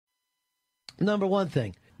Number one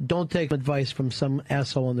thing, don't take advice from some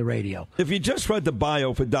asshole on the radio. If you just read the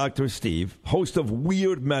bio for Dr. Steve, host of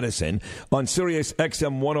Weird Medicine on Sirius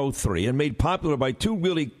XM 103 and made popular by two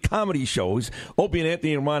really comedy shows, Opie and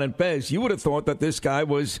Anthony and Ron and Fez, you would have thought that this guy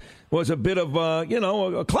was a bit of,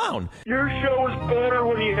 a clown. Your show was better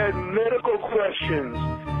when you had medical questions.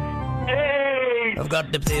 Hey! I've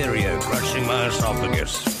got diphtheria crushing my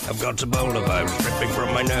esophagus. I've got Ebola virus dripping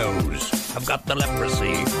from my nose. I've got the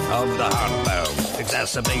leprosy of the heart valves,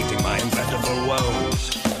 exacerbating my incredible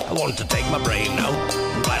woes. I want to take my brain out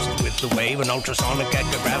and blast it with the wave, an ultrasonic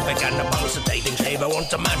echographic and a pulsating shave. I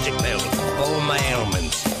want a magic pill for all my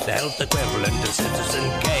ailments, the health equivalent of Citizen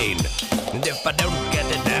Kane. And if I don't get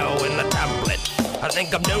it now in the tablet, I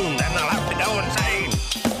think I'm doomed and I'll have to go insane.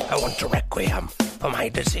 I want a requiem for my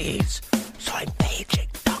disease, so I'm paging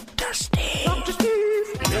Dr. Steve. Dr. Steve!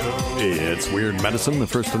 It's Weird Medicine, the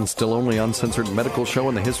first and still only uncensored medical show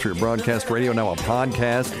in the history of broadcast radio, now a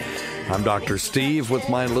podcast. I'm Dr. Steve with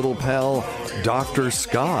my little pal, Dr.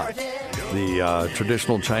 Scott, the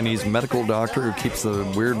traditional Chinese medical doctor who keeps the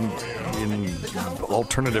weird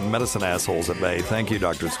alternative medicine assholes at bay. Thank you,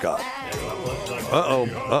 Dr. Scott.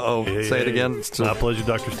 Say it again. It's my pleasure,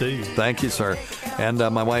 Dr. Steve. Thank you, sir. And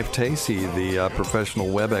my wife, Tacey, the professional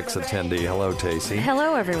WebEx attendee. Hello, Tacey.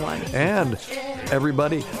 Hello, everyone. And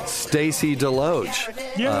everybody, Stacy Deloach.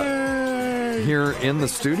 Here in the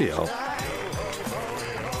studio.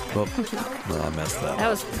 Oh, I messed that up. That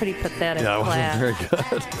was pretty pathetic. Yeah, it wasn't very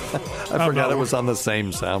good. I forgot it was on the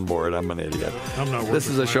same soundboard. I'm an idiot. I'm not. This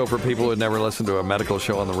is a show for people who had never listened to a medical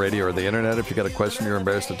show on the radio or the internet. If you got a question, you're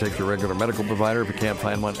embarrassed to take your regular medical provider. If you can't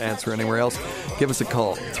find one answer anywhere else, give us a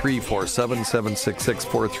call.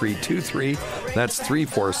 347-766-4323. That's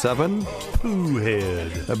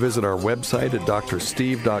 347-POOHEAD. Visit our website at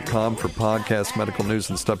drsteve.com for podcasts, medical news,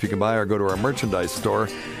 and stuff you can buy, or go to our merchandise store.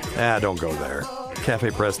 Don't go there.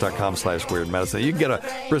 CafePress.com/weirdmedicine. You can get a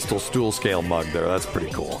Bristol stool scale mug there. That's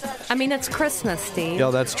pretty cool. I mean, it's Christmas, Steve.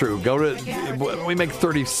 Yeah, that's true. We make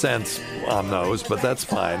 30 cents on those, but that's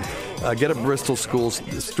fine. Get a Bristol stool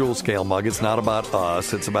scale mug. It's not about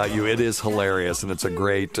us. It's about you. It is hilarious, and it's a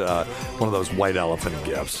great one of those white elephant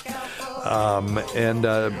gifts. And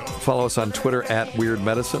follow us on Twitter at Weird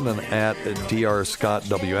Medicine and at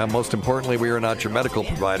DrScottWM. Most importantly, we are not your medical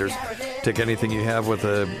providers. Take anything you have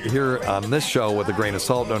here on this show with a grain of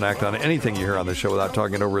salt. Don't act on anything you hear on this show without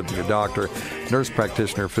talking it over with your doctor, nurse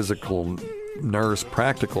practitioner, physical nurse,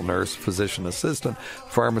 practical nurse, physician assistant,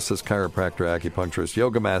 pharmacist, chiropractor, acupuncturist,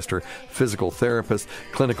 yoga master, physical therapist,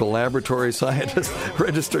 clinical laboratory scientist,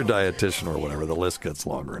 registered dietitian, or whatever. The list gets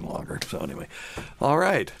longer and longer. So anyway, all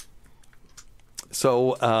right.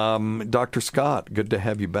 So, Dr. Scott, good to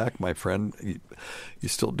have you back, my friend. You're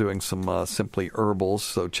still doing some Simply Herbals,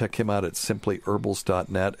 so check him out at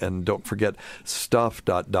simplyherbals.net. And don't forget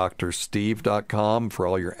stuff.drsteve.com for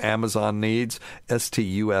all your Amazon needs,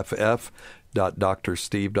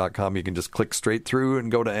 stuff.drsteve.com. You can just click straight through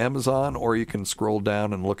and go to Amazon, or you can scroll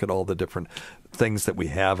down and look at all the different things that we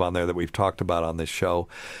have on there that we've talked about on this show.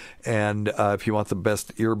 And if you want the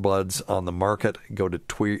best earbuds on the market, go to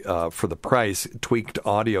for the price,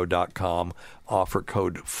 tweakedaudio.com, offer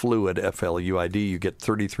code FLUID, FLUID. You get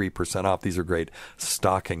 33% off. These are great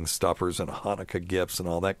stocking stuffers and Hanukkah gifts and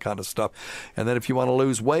all that kind of stuff. And then if you want to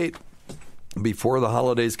lose weight before the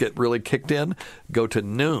holidays get really kicked in, go to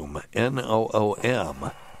Noom,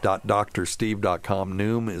 NOOM.drsteve.com.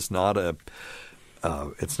 Noom is not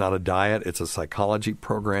it's not a diet. It's a psychology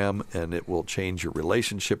program, and it will change your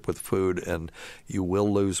relationship with food, and you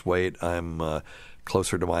will lose weight. I'm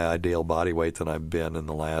closer to my ideal body weight than I've been in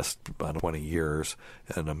the last 20 years,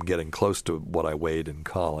 and I'm getting close to what I weighed in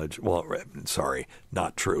college. Well, sorry,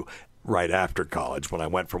 not true. Right after college, when I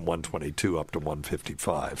went from 122 up to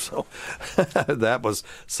 155. So that was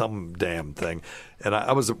some damn thing. And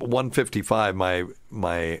I was at 155.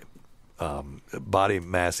 My body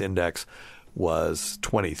mass index was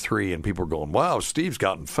 23, and people were going, wow, Steve's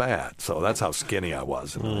gotten fat. So that's how skinny I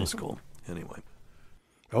was in high school. Anyway.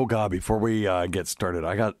 Oh, God, before we get started,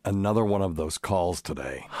 I got another one of those calls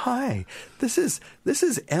today. Hi, this is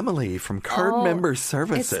Emily from Card Member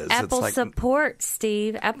Services. It's Apple Support,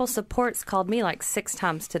 Steve. Apple Support's called me like 6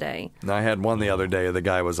 times today. I had one the other day. The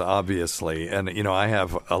guy was obviously, and, I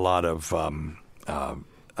have a lot of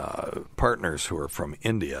partners who are from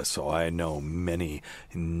India, so I know many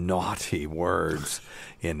naughty words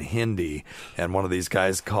in Hindi. And one of these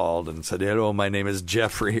guys called and said, "Hello, my name is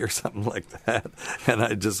Jeffrey," or something like that. And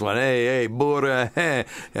I just went, "Hey, burra, hey,"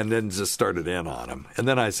 and then just started in on him. And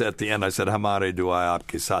then I said at the end, I said, "Hamare dua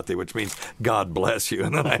aapke saathi," which means God bless you.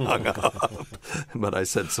 And then I hung up. But I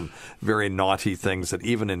said some very naughty things that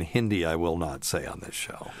even in Hindi I will not say on this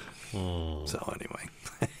show. So anyway,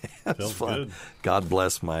 that's fun. Good. God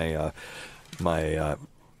bless my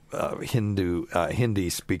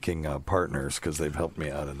Hindi-speaking partners, because they've helped me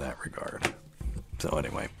out in that regard. So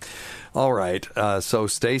anyway, all right. So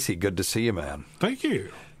Stacy, good to see you, man. Thank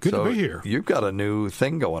you. Good to be here. You've got a new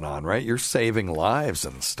thing going on, right? You're saving lives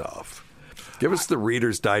and stuff. Give us the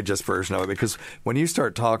Reader's Digest version of it, because when you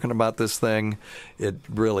start talking about this thing, it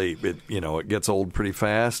gets old pretty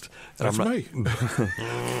fast. That's me.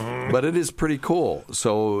 But it is pretty cool.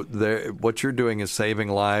 So what you're doing is saving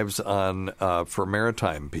lives for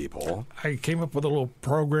maritime people. I came up with a little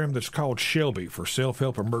program that's called Shelby, for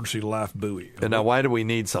Self-Help Emergency Life Buoy. And now, why do we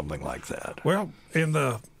need something like that? Well, in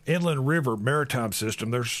the inland river maritime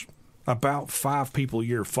system, there's about 5 people a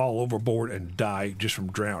year fall overboard and die just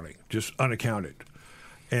from drowning, just unaccounted.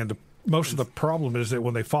 And most of the problem is that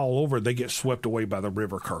when they fall over, they get swept away by the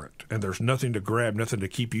river current, and there's nothing to grab, nothing to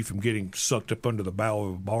keep you from getting sucked up under the bow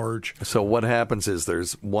of a barge. So what happens is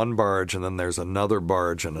there's one barge, and then there's another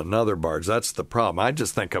barge and another barge. That's the problem. I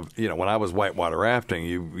just think of, when I was whitewater rafting,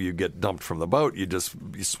 you get dumped from the boat, you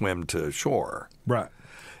swim to shore. Right.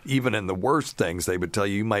 Even in the worst things, they would tell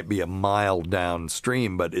you might be a mile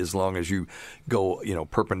downstream, but as long as you go,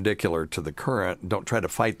 perpendicular to the current, don't try to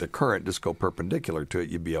fight the current, just go perpendicular to it,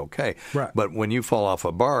 you'd be okay. Right. But when you fall off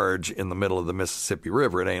a barge in the middle of the Mississippi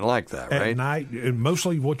River, it ain't like that, right? At night, and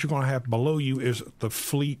mostly what you're going to have below you is the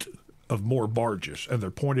fleet of more barges, and they're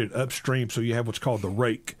pointed upstream, so you have what's called the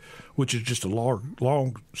rake, which is just a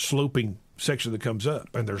long sloping section that comes up,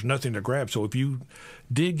 and there's nothing to grab. So if you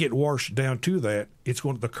did get washed down to that,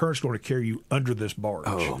 the current's going to carry you under this barge.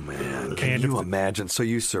 Oh man! Can you imagine? So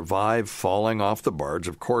you survive falling off the barge.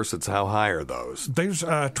 Of course, it's how high are those? There's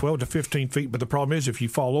 12 to 15 feet, but the problem is if you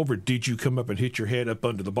fall over, did you come up and hit your head up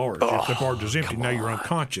under the barge? If the barge is empty, now you're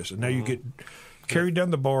unconscious, and now you get carried down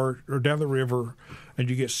the barge or down the river, and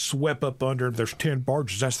you get swept up under. There's 10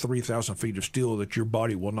 barges. That's 3,000 feet of steel that your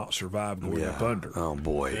body will not survive going up under. Oh,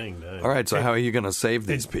 boy. Dang. All right, so how are you going to save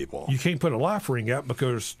these people? You can't put a life ring out,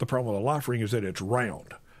 because the problem with a life ring is that it's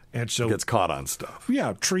round. And so it gets caught on stuff.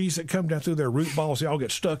 Yeah, trees that come down through their root balls, they all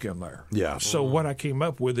get stuck in there. Yeah. So what I came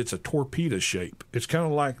up with, it's a torpedo shape. It's kind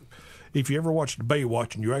of like if you ever watched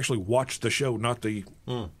Baywatch and you actually watch the show, not the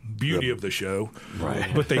beauty of the show,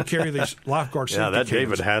 right? But they carry these lifeguard safety that cans.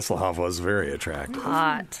 David Hasselhoff was very attractive.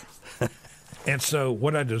 Hot. And so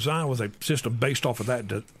what I designed was a system based off of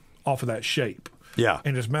that shape. Yeah.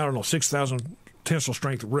 And it's mounted on 6,000 tensile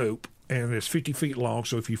strength rope, and it's 50 feet long.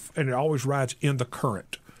 So and it always rides in the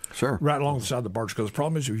current. Sure. Right along the side of the barge, because the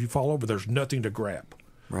problem is if you fall over, there's nothing to grab.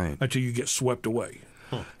 Right. Until you get swept away.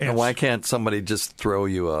 And why can't somebody just throw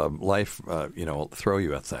you a throw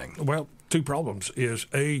you a thing? Well, 2 problems is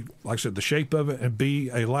A, like I said, the shape of it, and B,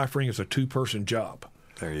 a life ring is a 2-person job.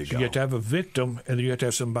 There you So go. you have to have a victim, and then you have to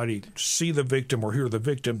have somebody see the victim or hear the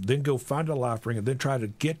victim, then go find a life ring, and then try to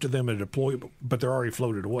get to them and deploy it, but they're already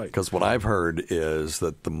floated away. Because what I've heard is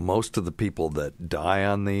that most of the people that die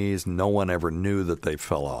on these, no one ever knew that they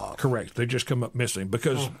fell off. Correct. They just come up missing,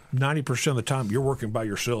 because 90% of the time you're working by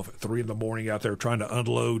yourself at 3 a.m. out there trying to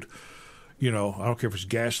unload. I don't care if it's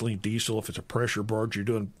gasoline, diesel, if it's a pressure barge, you're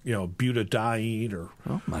doing, butadiene or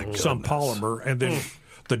some polymer, and then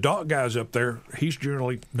the dock guy's up there. He's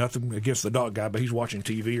generally nothing against the dock guy, but he's watching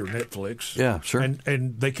TV or Netflix. Yeah, sure.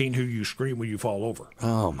 And they can't hear you scream when you fall over.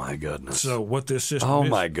 Oh, my goodness. So what this system is... Oh,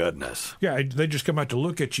 my goodness. Yeah, they just come out to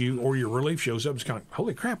look at you, or your relief shows up. It's kind of,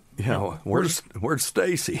 holy crap. Yeah, where's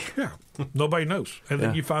Stacy? Yeah, nobody knows. And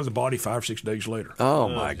then you find the body 5 or 6 days later. Oh,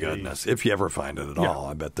 my goodness. If you ever find it at all.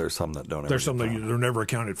 I bet there's some that don't ever. There's some that they're never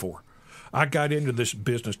accounted for. I got into this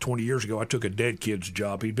business 20 years ago. I took a dead kid's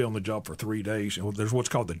job. He'd been on the job for 3 days. And there's what's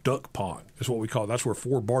called the duck pond. That's what we call it. That's where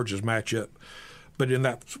 4 barges match up. But in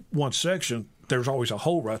that one section, there's always a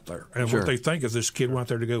hole right there. And what they think is this kid went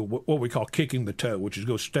there to go what we call kicking the toe, which is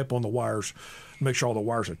go step on the wires, make sure all the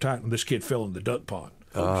wires are tight. And this kid fell in the duck pond.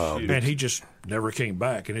 Oh, and he just never came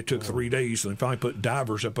back. And it took 3 days. And they finally put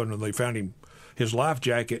divers up under, and they found him, his life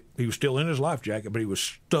jacket. He was still in his life jacket, but he was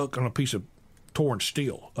stuck on a piece of torn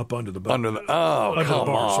steel up under the boat. Under the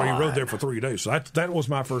bar. So he rode there for 3 days. So that was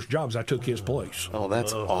my first job. I took his place. Oh,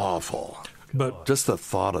 that's awful. But just the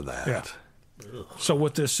thought of that. Yeah. So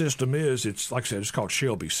what this system is, it's like I said, it's called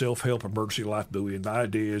Shelby, Self-Help Emergency Life Buoy. And the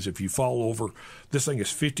idea is if you fall over, this thing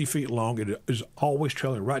is 50 feet long. It is always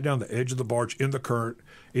trailing right down the edge of the barge in the current.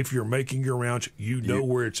 If you're making your rounds, you know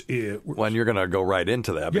where it's at. When you're going to go right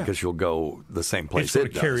into that because you'll go the same place it's going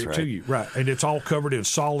it to carry does, it right? to you. Right. And it's all covered in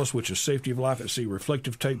solace, which is safety of life at sea,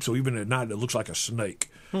 reflective tape. So even at night, it looks like a snake.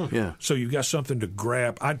 Yeah. So you've got something to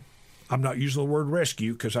grab. I'm not using the word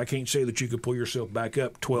rescue because I can't say that you could pull yourself back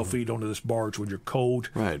up 12 feet onto this barge when you're cold,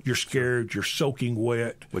 Right. You're scared, you're soaking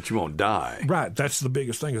wet. But you won't die. Right. That's the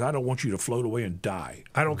biggest thing is I don't want you to float away and die.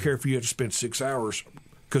 I don't care if you have to spend 6 hours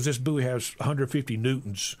because this buoy has 150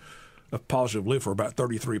 newtons of positive lift for about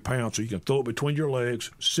 33 pounds. So you can throw it between your legs,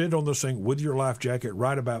 sit on this thing with your life jacket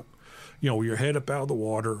right about, with your head up out of the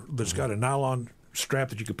water. That's got a nylon strap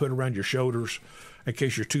that you can put around your shoulders in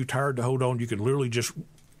case you're too tired to hold on. You can literally just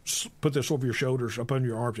put this over your shoulders, up under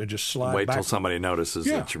your arms, and just slide Wait back. till somebody notices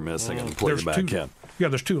that you're missing and pull you back in. Yeah,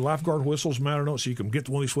 there's 2 lifeguard whistles mounted on it, so you can get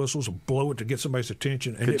one of these whistles and blow it to get somebody's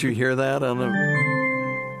attention. And Could you hear that on the...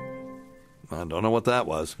 I don't know what that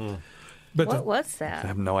was. But What was I that?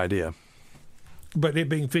 have no idea. But it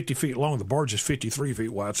being 50 feet long, the barge is 53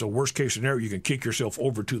 feet wide. So worst case scenario, you can kick yourself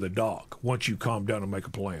over to the dock once you calm down and make a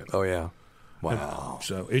plan. Oh, yeah. Wow.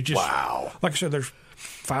 So it just, Wow. like I said, there's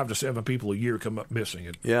 5 to 7 people a year come up missing.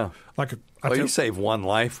 And Yeah. like Well, you save one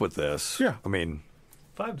life with this. Yeah. I mean,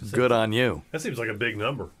 5 to 7. good on you. That seems like a big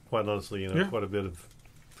number. Quite honestly, Yeah. quite a bit of.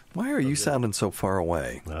 Why are you sounding so far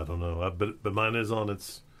away? I don't know. But mine is on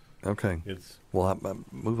its. Okay. It's. Well,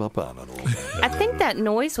 move up on it a little bit. I think that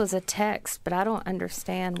noise was a text, but I don't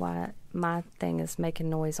understand why my thing is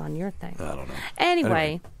making noise on your thing. I don't know.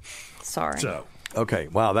 Anyway, sorry. So, Okay.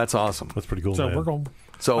 Wow, that's awesome. That's pretty cool. so man. we're going.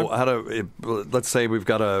 So let's say we've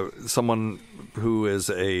got someone who is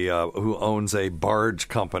who owns a barge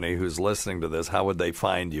company who's listening to this. How would they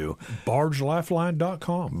find you?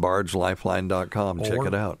 BargeLifeline.com. BargeLifeline.com. Check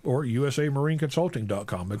it out. Or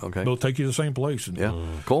USAMarineConsulting.com. Okay. They'll take you to the same place. And Yeah.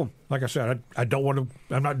 Cool. like I said, I don't want to.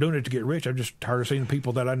 I'm not doing it to get rich. I'm just tired of seeing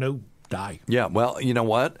people that I know die. Yeah. Well, you know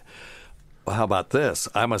what? How about this?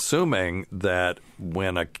 I'm assuming that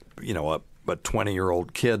when a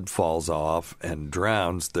 20-year-old kid falls off and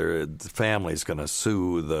drowns, the family's going to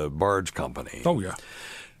sue the barge company. Oh yeah.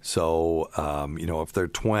 So, if they're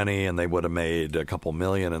 20 and they would have made a couple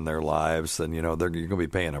million in their lives, then, you're going to be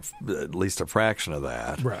paying at least a fraction of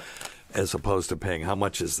that. Right. As opposed to paying, how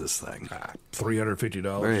much is this thing?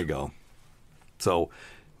 $350. There you go. So,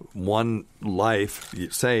 one life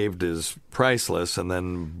saved is priceless,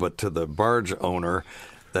 but to the barge owner,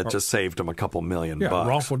 that just saved him a couple million Yeah, bucks.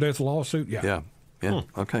 wrongful death lawsuit. Yeah. Yeah.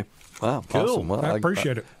 Okay. Wow. Cool. Awesome. Well, I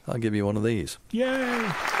appreciate it. I'll give you one of these. Yay.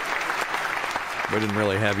 We didn't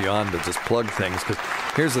really have you on to just plug things because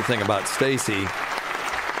here's the thing about Stacy.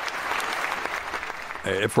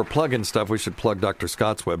 If we're plugging stuff, we should plug Dr.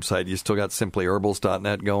 Scott's website. You still got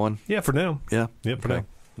simplyherbals.net going? Yeah, for now. Yeah. Yeah, for now.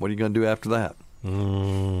 What are you going to do after that?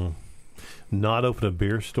 Not open a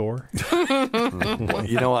beer store.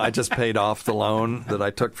 Well, I just paid off the loan that I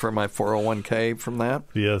took for my 401k from that.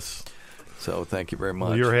 Yes. So thank you very much.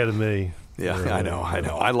 Well, you're ahead of me. Yeah, I know.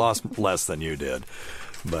 I lost less than you did.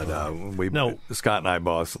 But Scott and I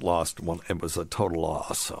both lost one. It was a total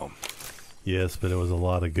loss. So Yes, but it was a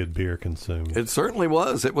lot of good beer consumed. it certainly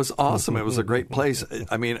was. It was awesome. It was a great place.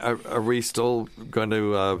 I mean, are we still going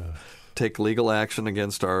to take legal action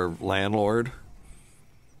against our landlord?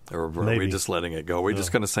 Or are we Maybe. just letting it go? Are we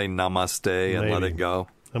just going to say namaste and let Maybe. it go?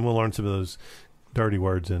 I'm going to learn some of those dirty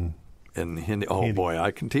words in. In Hindi? Oh, Hindi. boy, I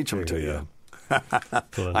can teach them to There you you.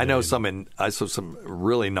 go. I know I saw some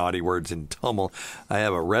really naughty words in Tamil. I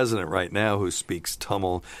have a resident right now who speaks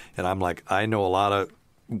Tamil, and I'm like, I know a lot of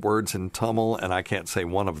words in Tamil, and I can't say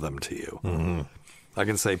one of them to you. Mm-hmm. I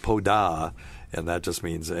can say poda, and that just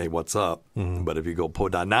means, hey, what's up? Mm-hmm. But if you go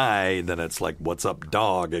podanai, then it's like, what's up,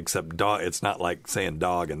 dog? Except dog, it's not like saying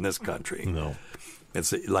dog in this country. No.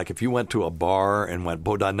 It's like if you went to a bar and went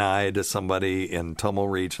podanai to somebody in Tamil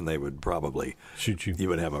region, they would probably Shoot you. You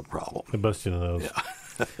would have a problem. They bust you in the nose. Yeah.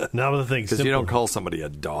 Now the thing, Because you don't call somebody a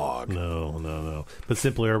dog. No. But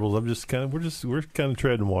Simply Herbals, we're kind of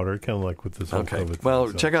treading water, kind of like with this whole Okay. COVID Well,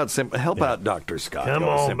 thing, so. check out help out Dr. Scott. Come Go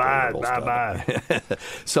to on, bye. simplyherbals.com.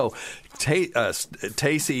 So,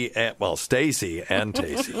 Stacy and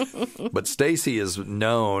Tacy, but Stacy is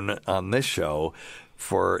known on this show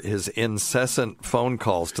for his incessant phone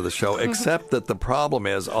calls to the show, except that the problem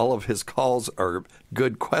is all of his calls are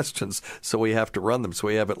good questions, so we have to run them. So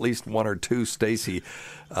we have at least one or two Stacy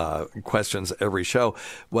questions every show.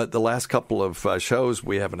 But the last couple of shows,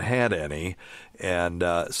 we haven't had any. And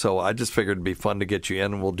so I just figured it'd be fun to get you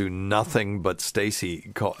in. We'll do nothing but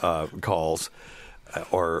Stacy calls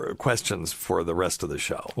or questions for the rest of the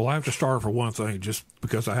show. Well, I have to start for one thing, just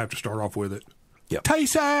because I have to start off with it. Yep.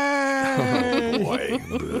 Tyson! Oh, boy.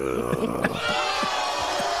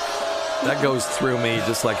 That goes through me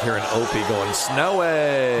just like hearing Opie going, Snowy!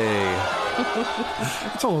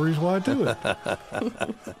 That's the only reason why I do it.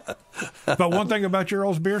 But one thing about your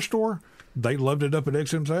old beer store, they loved it up at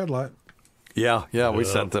XM Satellite. Yeah, we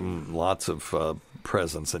sent them lots of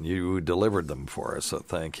presents, and you delivered them for us, so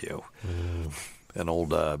thank you. And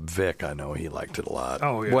old Vic, I know he liked it a lot.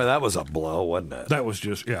 Oh, yeah. Boy, that was a blow, wasn't it? That was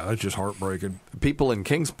just heartbreaking. People in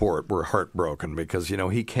Kingsport were heartbroken because,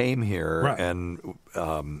 he came here right. and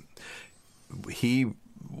how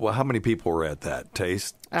many people were at that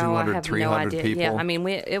Taste? 200, I have 300 no idea. people? Yeah, I mean,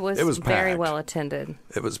 it was very packed. well attended.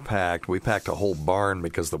 It was packed. We packed a whole barn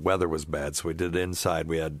because the weather was bad, so we did it inside.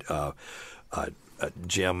 We had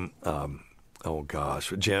James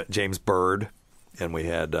Bird, and we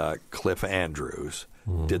had Cliff Andrews.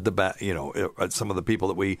 Did some of the people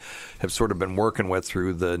that we have sort of been working with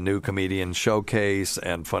through the New Comedian Showcase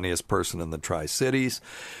and Funniest Person in the Tri-Cities.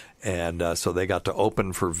 And so they got to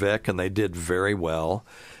open for Vic, and they did very well.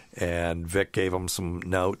 And Vic gave them some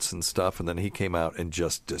notes and stuff, and then he came out and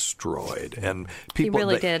just destroyed. And people, he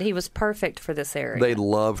really did. He was perfect for this area. They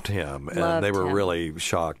loved him, and they were really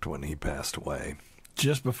shocked when he passed away.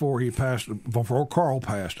 Just before Carl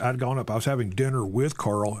passed, I'd gone up. I was having dinner with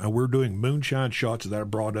Carl, and we were doing moonshine shots that I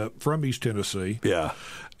brought up from East Tennessee. Yeah.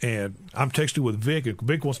 And I'm texting with Vic, and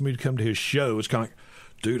Vic wants me to come to his show. It's kind of like,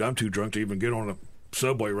 dude, I'm too drunk to even get on a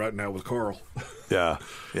subway right now with Carl. Yeah.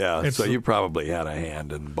 And so you probably had a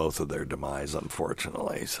hand in both of their demise,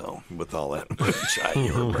 unfortunately. So with all that moonshine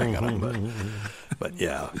you were bringing them, but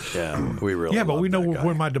yeah, we really but we know that guy.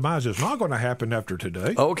 when my demise is not going to happen after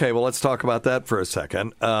today. Okay, well, let's talk about that for a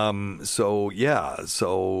second. So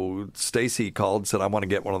Stacy called, said, I want to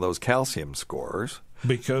get one of those calcium scores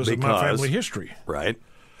because of my family history. Right.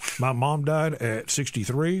 My mom died at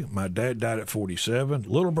 63. My dad died at 47.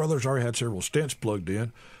 Little brother's already had several stents plugged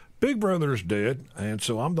in. Big brother's dead, and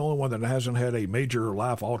so I'm the only one that hasn't had a major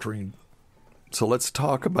life-altering. So let's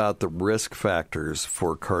talk about the risk factors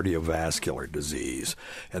for cardiovascular disease,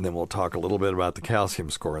 and then we'll talk a little bit about the calcium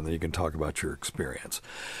score, and then you can talk about your experience.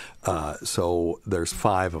 So there's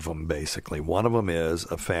 5 of them, basically. One of them is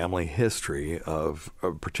a family history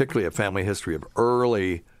particularly a family history of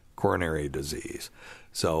early coronary disease.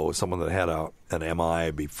 So someone that had an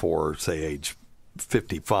MI before, say, age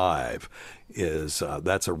 55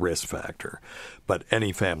 that's a risk factor. But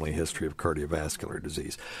any family history of cardiovascular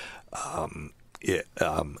disease, high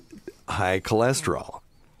cholesterol.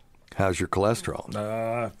 How's your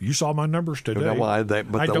cholesterol? You saw my numbers today. But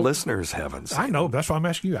the listeners haven't seen I know. them. That's why I'm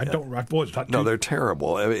asking you. No, they're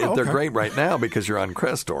terrible. They're great right now because you're on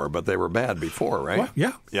Crestor, but they were bad before, right? Well,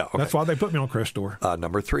 yeah. Okay. That's why they put me on Crestor.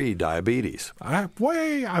 Number 3, diabetes. I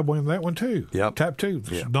won that one too. Yep. Type 2.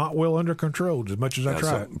 It's not well under control as much as I try.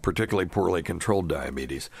 So particularly poorly controlled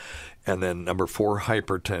diabetes. And then number 4,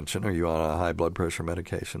 hypertension. Are you on a high blood pressure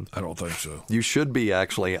medication? I don't think so. You should be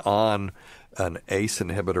actually on an ACE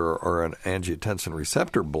inhibitor or an angiotensin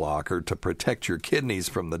receptor blocker to protect your kidneys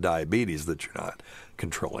from the diabetes that you're not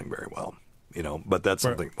controlling very well. But that's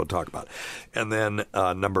something we'll talk about. And then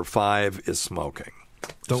number 5 is smoking.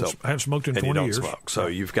 I haven't smoked in 20 years. Smoke. So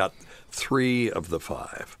you've got 3 of the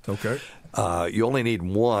 5. Okay. You only need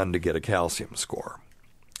 1 to get a calcium score.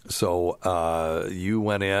 So you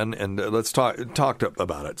went in, and let's talk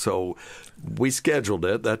about it. So we scheduled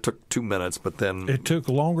it. That took 2 minutes, but then it took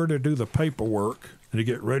longer to do the paperwork and to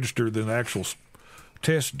get registered than the actual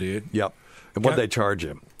test did. Yep. And what did they charge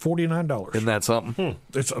you? $49. Isn't that something?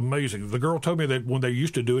 It's amazing. The girl told me that when they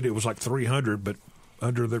used to do it, it was like $300, but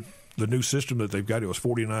under the new system that they've got, it was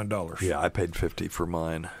 $49. Yeah, I paid $50 for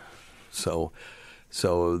mine. So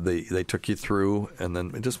they took you through, and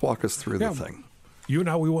then just walk us through the thing. You and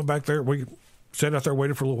I, we went back there. We sat out there,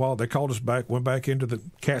 waited for a little while. They called us back, went back into the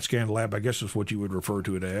CAT scan lab, I guess is what you would refer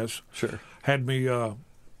to it as. Sure. Had me,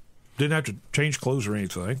 didn't have to change clothes or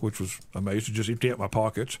anything, which was amazing. Just empty out my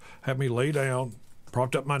pockets. Had me lay down,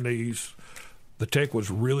 propped up my knees. The tech was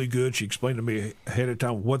really good. She explained to me ahead of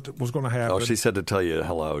time what was going to happen. Oh, she said to tell you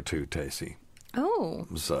hello to Tacey. Oh.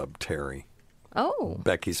 It was Terry. Oh.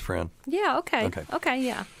 Becky's friend. Yeah, okay. Okay,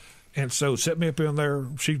 yeah. And so set me up in there.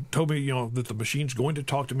 She told me, that the machine's going to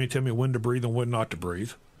talk to me, tell me when to breathe and when not to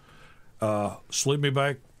breathe. Slid me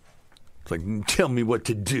back. It's like, tell me what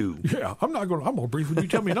to do. Yeah, I'm going to breathe when you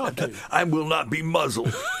tell me not to. I will not be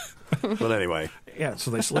muzzled. But anyway. Yeah,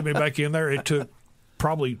 so they slid me back in there. It took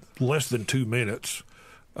probably less than 2 minutes.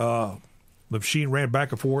 The machine ran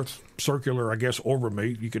back and forth, circular, I guess, over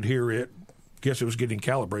me. You could hear it. Guess it was getting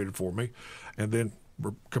calibrated for me. And then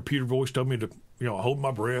computer voice told me to, hold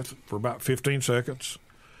my breath for about 15 seconds.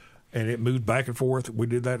 And it moved back and forth. We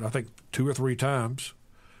did that, I think, 2 or 3 times.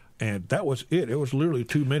 And that was it. It was literally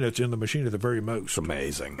 2 minutes in the machine at the very most. It's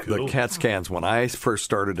amazing. Cool. The CAT scans, when I first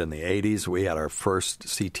started in the 80s, we had our first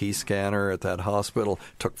CT scanner at that hospital.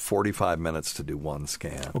 It took 45 minutes to do one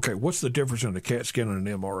scan. Okay, what's the difference in a CAT scan and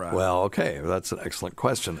an MRI? Well, okay, that's an excellent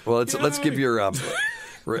question. Well, let's give your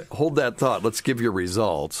hold that thought. Let's give your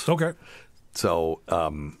results. Okay. So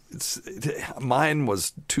mine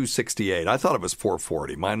was 268. I thought it was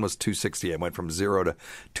 440. Mine was 268. Went from 0 to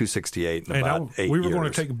 268 in about 8 years. We were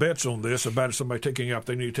going to take bets on this about somebody taking out.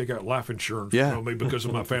 They need to take out life insurance from me because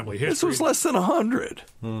of my family history. This was less than 100.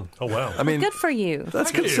 Oh wow! I mean, good for you.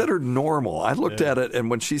 That's considered normal. I looked at it, and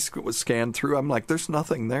when she was scanned through, I'm like, "There's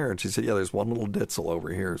nothing there." And she said, "Yeah, there's one little ditzel over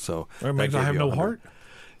here." So that means I have no heart.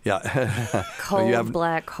 Yeah. Cold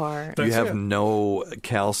black heart. You have no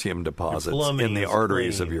calcium deposits in the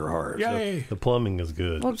arteries of your heart. Yay. The plumbing is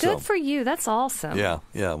good. Well, good for you. That's awesome. Yeah,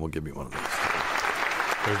 we'll give you one of these.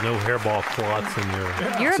 There's no hairball clots in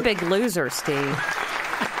your... You're a big loser, Steve.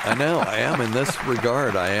 I know. I am. In this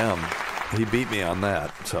regard, I am. He beat me on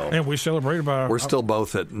that. So. And we celebrated by... We're still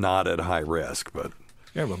both not at high risk, but...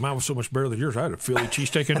 Yeah, but mine was so much better than yours. I had a Philly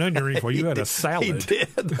cheesesteak and onion rings while you had a salad. He did.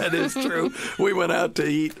 That is true. We went out to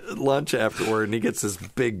eat lunch afterward, and he gets this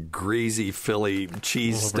big, greasy Philly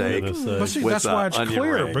cheesesteak. But see, that's why it's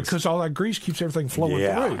clear, rings. Because all that grease keeps everything flowing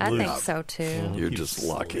through. I think so, too. You're just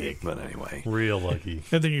lucky. But anyway. Real lucky.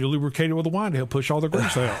 And then you lubricate it with the wine to help push all the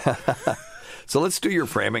grease out. So let's do your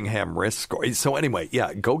Framingham risk score. So anyway,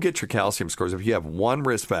 go get your calcium scores. If you have one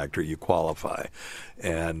risk factor, you qualify.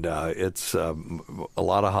 And it's a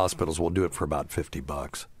lot of hospitals will do it for about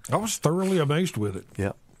 $50. I was thoroughly amazed with it.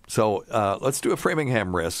 Yeah. So let's do a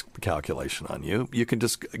Framingham risk calculation on you. You can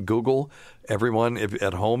just Google, everyone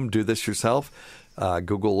at home, do this yourself.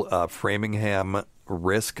 Google Framingham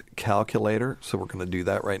risk calculator. So we're going to do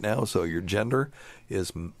that right now. So your gender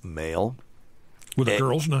is male. With a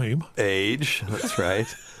girl's name. Age, that's right.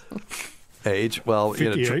 Age, well,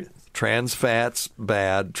 58. Trans fats,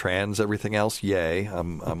 bad. Trans everything else, yay.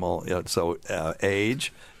 I'm all, so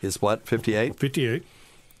age is what, 58? 58.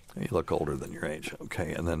 You look older than your age.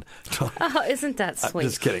 Okay, and then... Oh, isn't that sweet? I'm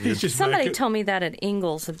just kidding. Somebody told me that at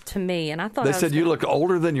Ingalls to me, and I thought They said you look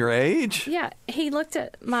older than your age? Yeah, he looked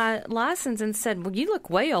at my license and said, well, you look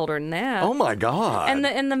way older than that. Oh, my God.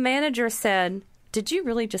 And the manager said... Did you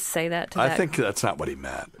really just say that to that? I think that's not what he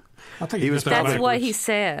meant. I think that's what he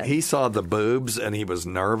said. He saw the boobs and he was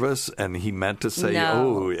nervous and he meant to say,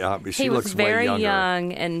 she he looks was very way younger.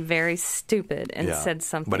 young and very stupid and said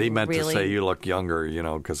something. But he meant really... to say you look younger,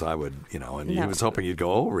 because I would, and he was hoping you'd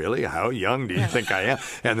go, oh, really? How young do you think I am?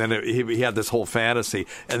 And then he had this whole fantasy.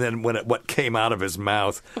 And then what came out of his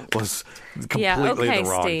mouth was completely the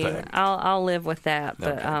wrong Steve, thing. I'll live with that,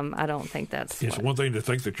 but I don't think that's... It's one thing to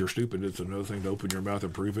think that you're stupid. It's another thing to open your mouth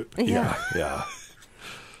and prove it. Yeah.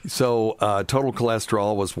 So total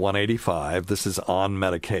cholesterol was 185. This is on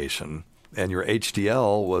medication. And your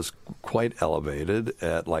HDL was quite elevated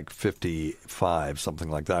at like 55, something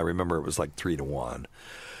like that. I remember it was like 3-1.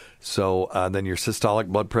 So then your systolic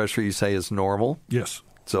blood pressure, you say, is normal? Yes.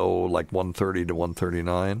 So like 130 to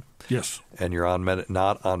 139? Yes. And you're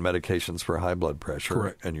not on medications for high blood pressure.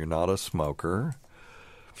 Correct. And you're not a smoker.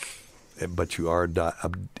 But you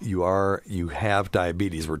have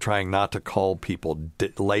diabetes. We're trying not to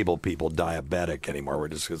label people diabetic anymore. We're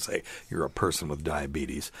just going to say you're a person with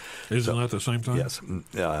diabetes. Isn't that the same thing? Yes.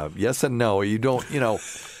 Yes and no. You don't,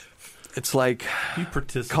 it's like you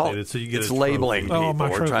participated, so you get it's labeling people.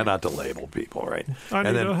 We're trying not to label people, right? I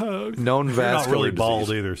need a hug. Known You're vascular not really disease.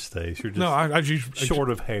 bald either, Stace. You're just I just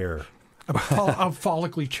short of hair. I'm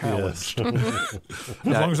follically challenged. As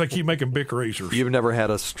long as I keep making Bic erasers. You've never had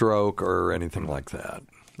a stroke or anything like that.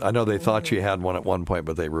 I know they thought you had one at one point,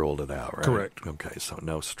 but they ruled it out, right? Correct. Okay, so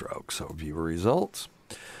no stroke. So view results.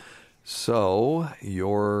 So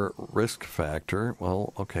your risk factor,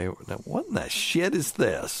 well, okay, now what in the shit is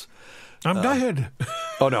this? I'm dead.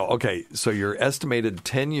 Oh, no. Okay. So your estimated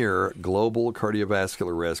 10-year global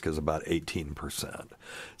cardiovascular risk is about 18%.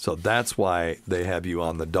 So that's why they have you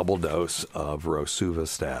on the double dose of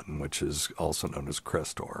rosuvastatin, which is also known as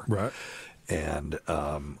Crestor. Right. And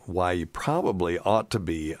why you probably ought to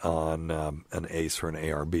be on an ACE or an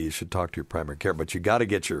ARB. You should talk to your primary care, but you got to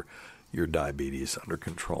get your diabetes under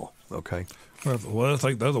control. Okay. Well, I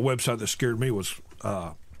think the other website that scared me was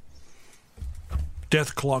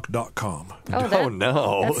deathclock.com. Oh,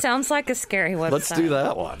 no. That sounds like a scary website. Let's do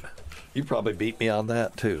that one. You probably beat me on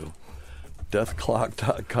that, too.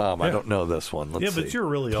 Deathclock.com. Yeah. I don't know this one. Let's see. But you're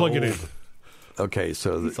really Plug old. it in. Okay,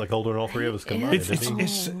 so... It's like older than all three of us combined.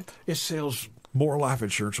 It sells more life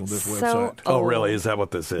insurance on this So website. Oh, really? Is that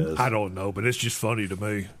what this is? I don't know, but it's just funny to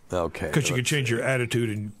me. Okay. Because you can change your attitude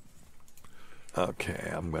and... Okay,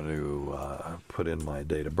 I'm going to put in my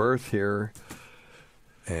date of birth here.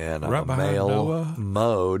 And I'm Right a behind male Noah.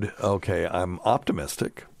 mode. Okay, I'm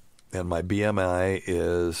optimistic. And my BMI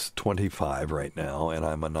is 25 right now, and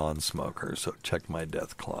I'm a non-smoker. So check my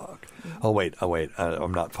death clock. Oh wait.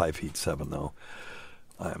 I'm not 5'7", though.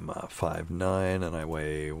 I'm 5'9", and I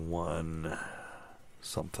weigh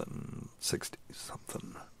 60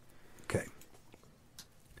 something. Okay.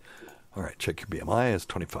 All right. Check your BMI is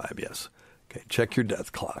 25. Yes. Okay. Check your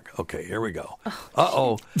death clock. Okay. Here we go.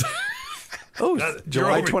 Uh-oh. Oh,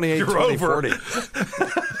 July 28, 2040.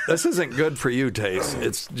 This isn't good for you, Tace.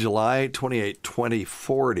 It's July 28,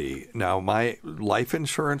 2040. Now, my life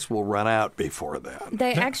insurance will run out before that.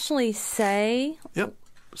 They actually say... Yep.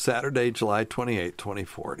 Saturday, July 28,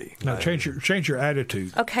 2040. Now, change your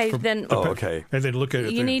attitude. Okay, then... Oh, okay. And then look at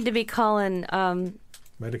it. You need to be calling...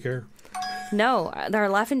 Medicare? No, they're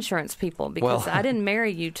life insurance people because I didn't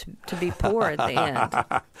marry you to be poor at the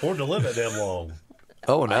end. Or to live it that long.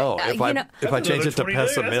 Oh, no. If I change it to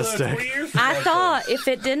pessimistic. I thought if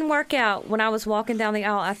it didn't work out, when I was walking down the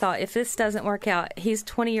aisle, I thought if this doesn't work out, he's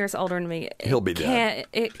 20 years older than me. He'll be dead.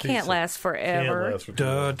 It can't last forever.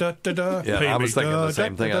 Yeah, I was thinking the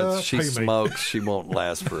same thing. She smokes. She won't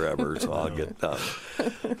last forever, so I'll get done.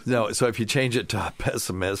 No, so if you change it to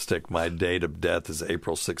pessimistic, my date of death is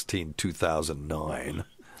April 16, 2009.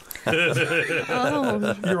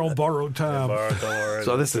 You're on borrowed time.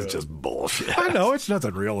 So this is just bullshit. I know. It's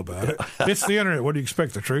nothing real about it. It's the internet. What do you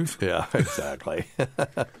expect? The truth? Yeah, exactly.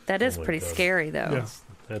 That is pretty scary, though. Yeah.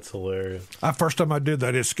 That's hilarious. First time I did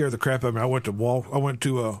that, it scared the crap out of me. I went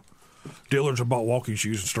to dealers and bought walking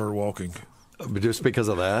shoes and started walking. Just because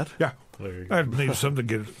of that? Yeah. I needed something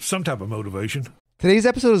to get some type of motivation. Today's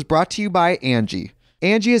episode is brought to you by Angie.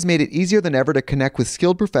 Angie has made it easier than ever to connect with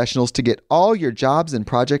skilled professionals to get all your jobs and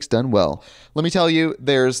projects done well. Let me tell you,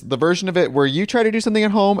 there's the version of it where you try to do something at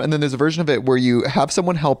home, and then there's a version of it where you have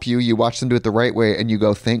someone help you, you watch them do it the right way, and you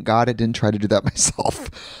go, thank God I didn't try to do that myself.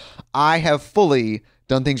 I have fully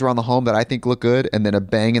done things around the home that I think look good, and then a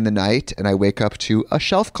bang in the night, and I wake up to a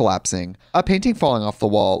shelf collapsing, a painting falling off the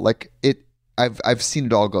wall. I've seen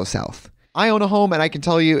it all go south. I own a home, and I can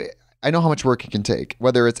tell you, I know how much work it can take.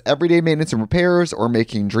 Whether it's everyday maintenance and repairs or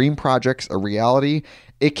making dream projects a reality,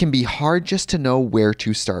 it can be hard just to know where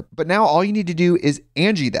to start. But now all you need to do is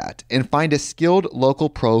Angie that and find a skilled local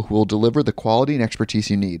pro who will deliver the quality and expertise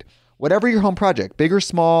you need. Whatever your home project, big or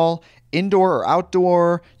small, indoor or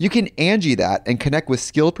outdoor, you can Angie that and connect with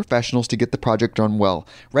skilled professionals to get the project done well.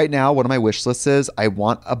 Right now, one of my wish lists is I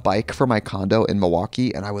want a bike for my condo in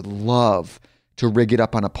Milwaukee, and I would love to rig it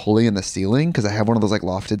up on a pulley in the ceiling because I have one of those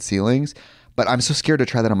lofted ceilings, but I'm so scared to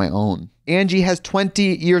try that on my own. Angie has 20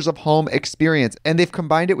 years of home experience, and they've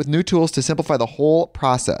combined it with new tools to simplify the whole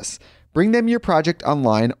process. Bring them your project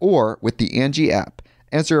online or with the Angie app.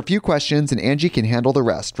 Answer a few questions and Angie can handle the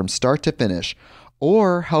rest from start to finish,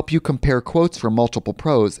 or help you compare quotes from multiple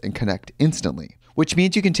pros and connect instantly, which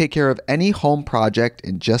means you can take care of any home project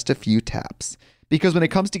in just a few taps. Because when it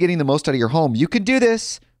comes to getting the most out of your home, you can do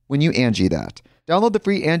this when you Angie that. Download the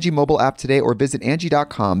free Angie mobile app today or visit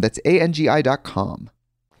Angie.com. That's ANGI.com.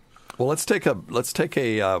 Well, let's take a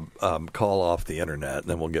call off the internet, and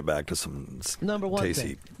then we'll get back to some Number one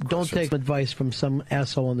tasty thing, don't take advice from some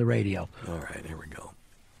asshole on the radio. All right, here we go.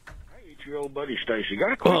 Hey, it's your old buddy Stacy.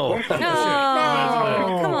 Got a quick question.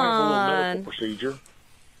 come on. Medical procedure,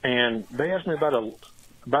 and they asked me about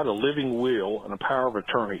a living will and a power of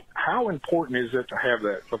attorney. How important is it to have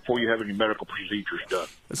that before you have any medical procedures done?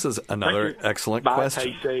 This is another excellent Bye,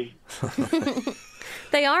 question. Casey.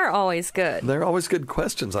 They are always good. They're always good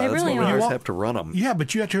questions. They That's really why we are. always have to run them. Yeah,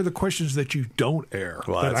 but you have to hear the questions that you don't air.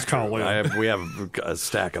 Well, that that's I call true. in. We have a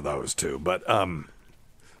stack of those too. But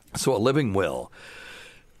so a living will,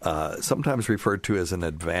 sometimes referred to as an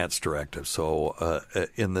advance directive. So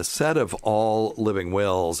in the set of all living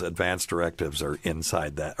wills, advance directives are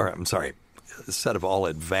inside that. Or I'm sorry, set of all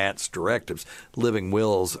advanced directives. Living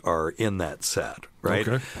wills are in that set, right?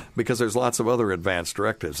 Okay. Because there's lots of other advanced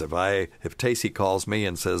directives. If Tacey calls me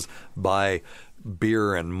and says, buy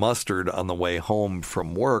beer and mustard on the way home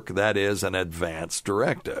from work, that is an advanced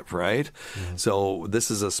directive, right? Mm-hmm. So this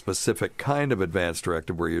is a specific kind of advanced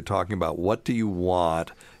directive where you're talking about what do you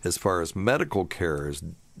want as far as medical care is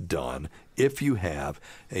done if you have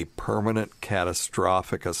a permanent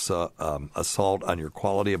catastrophic assault on your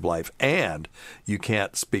quality of life and you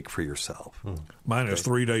can't speak for yourself. Mine is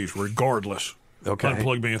 3 days regardless. Okay.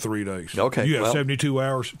 Unplug me in 3 days. Okay. You have 72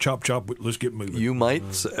 hours. Chop, let's get moving. You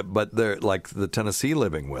might, but like the Tennessee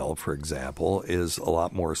Living Will, for example, is a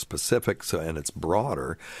lot more specific, and it's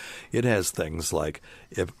broader. It has things like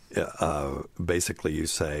if basically you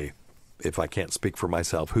say, if I can't speak for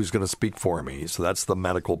myself, who's going to speak for me? So that's the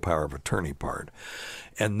medical power of attorney part.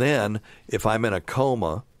 And then if I'm in a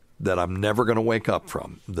coma that I'm never going to wake up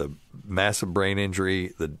from, the massive brain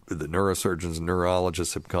injury, the neurosurgeons and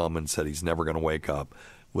neurologists have come and said he's never going to wake up,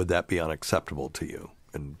 would that be unacceptable to you?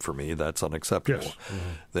 And for me, that's unacceptable. Yes. Mm-hmm.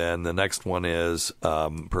 Then the next one is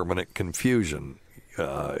permanent confusion,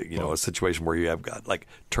 a situation where you have got like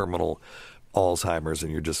terminal Alzheimer's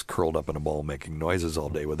and you're just curled up in a ball making noises all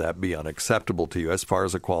day. Would that be unacceptable to you as far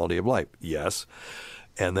as the quality of life? Yes.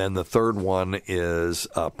 And then the third one is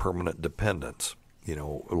permanent dependence,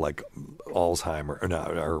 like Alzheimer's, or not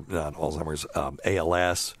Alzheimer's,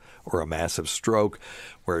 ALS or a massive stroke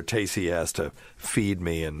where Tacey has to feed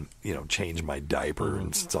me and, change my diaper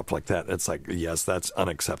and stuff like that. It's like, yes, that's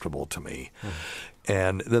unacceptable to me.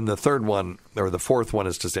 And then the third one, or the fourth one,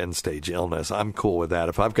 is just end-stage illness. I'm cool with that.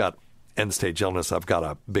 If I've got end-stage illness, I've got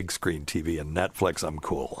a big screen TV and Netflix, I'm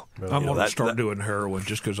cool. I'm going to start doing heroin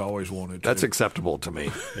just because I always wanted to. That's acceptable to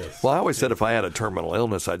me. Yes. Well, I always said if I had a terminal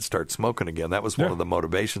illness, I'd start smoking again. That was one of the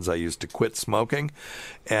motivations I used to quit smoking.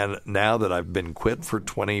 And now that I've been quit for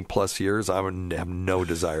 20-plus years, I would have no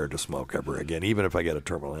desire to smoke ever again, even if I get a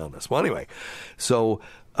terminal illness. Well, anyway, so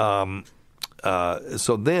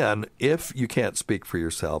then, if you can't speak for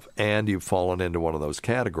yourself and you've fallen into one of those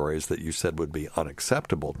categories that you said would be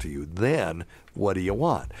unacceptable to you, then what do you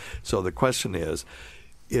want? So the question is,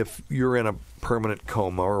 if you're in a permanent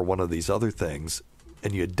coma or one of these other things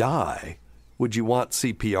and you die, would you want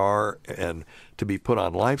CPR and to be put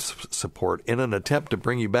on life support in an attempt to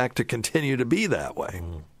bring you back to continue to be that way?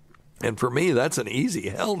 And for me, that's an easy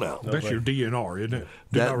hell no. That's your DNR, isn't it?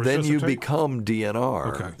 Then you become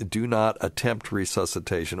DNR. Okay. Do not attempt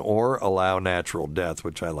resuscitation or allow natural death,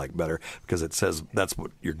 which I like better because it says that's what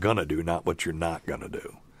you're going to do, not what you're not going to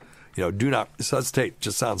do. Do not resuscitate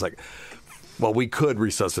just sounds like, well, we could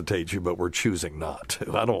resuscitate you, but we're choosing not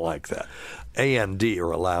to. I don't like that. AND, or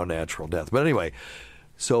allow natural death. But anyway,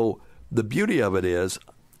 so the beauty of it is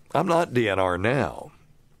I'm not DNR now.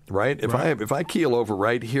 Right? If I keel over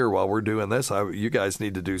right here while we're doing this, you guys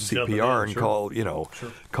need to do CPR and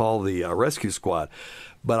call the rescue squad.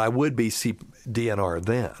 But I would be DNR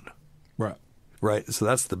then. Right. So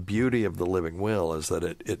that's the beauty of the living will, is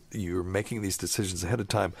that you're making these decisions ahead of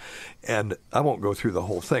time. And I won't go through the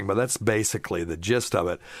whole thing, but that's basically the gist of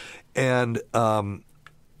it. And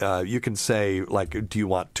you can say, like, do you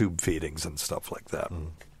want tube feedings and stuff like that?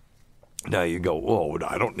 Now you go, oh,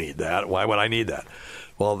 I don't need that. Why would I need that?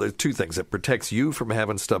 Well, there's two things. It protects you from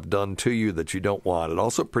having stuff done to you that you don't want. It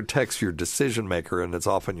also protects your decision maker, and it's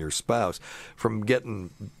often your spouse, from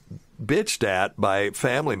getting bitched at by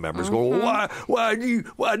family members. Go, why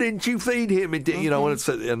didn't you feed him?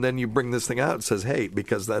 And then you bring this thing out and says, hey,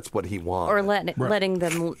 because that's what he wanted. Or letting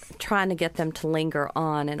them, trying to get them to linger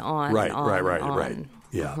on and on. Right.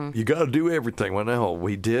 Yeah, You got to do everything. Well, no,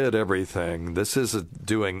 we did everything. This is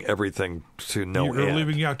doing everything to no end. You're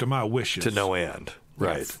living out to my wishes. To no end.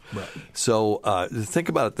 Right. Yes. Right. So think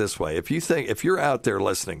about it this way. If you're out there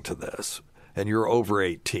listening to this and you're over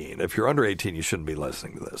 18, if you're under 18, you shouldn't be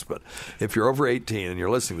listening to this. But if you're over 18 and you're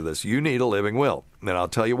listening to this, you need a living will. And I'll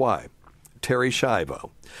tell you why. Terri Schiavo.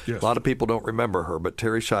 Yes. A lot of people don't remember her, but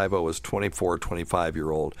Terri Schiavo was 24,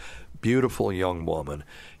 25-year-old, beautiful young woman,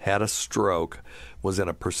 had a stroke, was in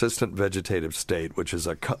a persistent vegetative state, which is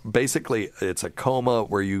basically it's a coma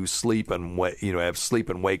where you sleep and have sleep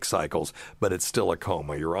and wake cycles, but it's still a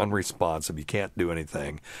coma. You're unresponsive. You can't do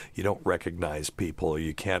anything. You don't recognize people.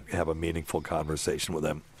 You can't have a meaningful conversation with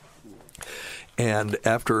them. And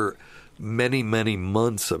after many, many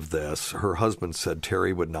months of this, her husband said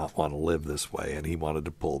Terri would not want to live this way, and he wanted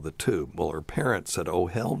to pull the tube. Well, her parents said, oh,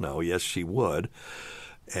 hell no, yes, she would.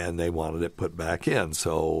 And they wanted it put back in.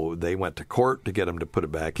 So they went to court to get him to put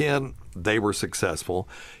it back in. They were successful.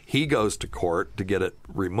 He goes to court to get it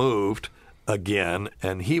removed. again,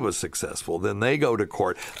 and he was successful. Then they go to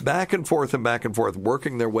court, back and forth,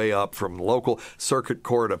 working their way up from local circuit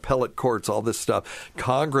court, appellate courts, all this stuff.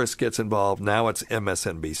 Congress gets involved. Now it's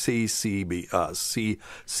MSNBC,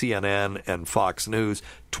 CNN, and Fox News,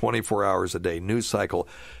 24 hours a day news cycle.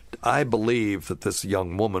 I believe that this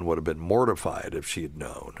young woman would have been mortified if she had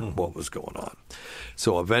known what was going on.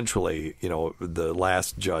 So eventually, the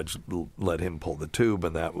last judge let him pull the tube,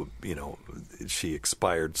 and that, she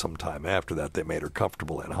expired sometime after that. They made her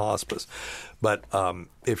comfortable in hospice. But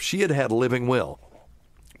if she had had a living will,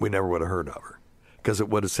 we never would have heard of her, because it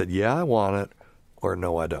would have said, yeah, I want it, or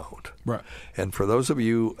no, I don't. Right. And for those of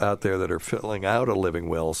you out there that are filling out a living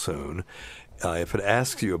will soon, if it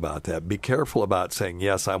asks you about that, be careful about saying,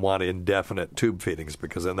 yes, I want indefinite tube feedings,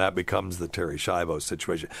 because then that becomes the Terry Schiavo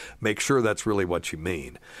situation. Make sure that's really what you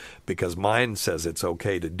mean, because mine says it's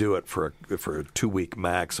okay to do it for a 2-week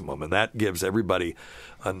maximum, and that gives everybody,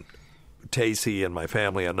 Tacey and my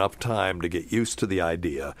family, enough time to get used to the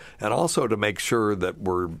idea, and also to make sure that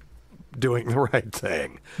we're doing the right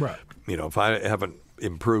thing. Right. If I haven't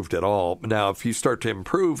improved at all. Now, if you start to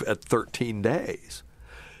improve at 13 days,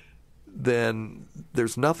 then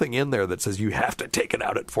there's nothing in there that says you have to take it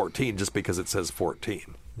out at 14 just because it says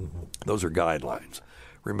 14. Those are guidelines.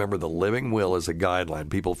 Remember, the living will is a guideline.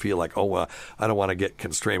 People feel like, I don't want to get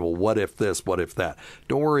constrained. Well, what if this? What if that?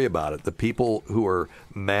 Don't worry about it. The people who are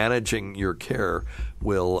managing your care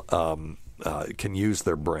will can use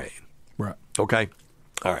their brain. Right. Okay?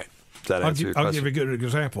 All right. Does that answer your question? I'll give you a good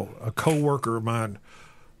example. A coworker of mine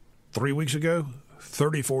 3 weeks ago,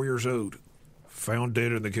 34 years old, found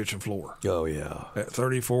dead in the kitchen floor. Oh, yeah. At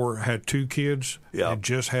 34, had 2 kids, Yep. and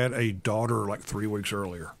just had a daughter like 3 weeks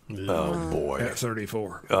earlier. Oh, boy. At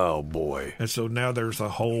 34. Oh, boy. And so now there's the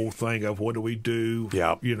whole thing of what do we do?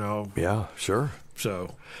 Yep. Yeah, sure.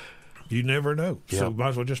 So you never know. So Yep. might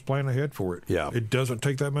as well just plan ahead for it. Yeah. It doesn't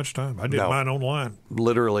take that much time. I did No. mine online.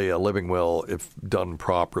 Literally, a living will, if done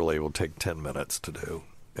properly, will take 10 minutes to do.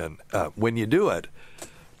 And when you do it,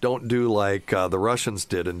 don't do like the Russians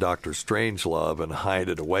did in Dr. Strangelove and hide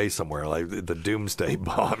it away somewhere, like the Doomsday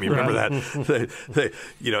Bomb. You remember that?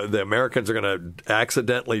 The Americans are going to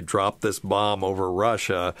accidentally drop this bomb over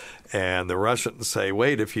Russia, and the Russians say,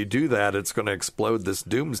 wait, if you do that, it's going to explode this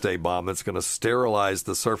Doomsday Bomb. It's going to sterilize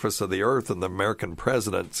the surface of the earth. And the American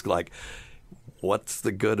president's like, what's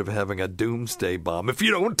the good of having a doomsday bomb if you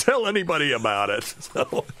don't tell anybody about it?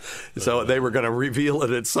 So they were going to reveal it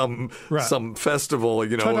at some festival,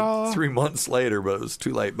 Ta-da! 3 months later, but it was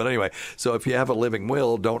too late. But anyway, so if you have a living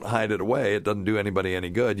will, don't hide it away. It doesn't do anybody any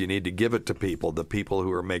good. You need to give it to people, the people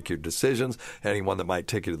who are make your decisions, anyone that might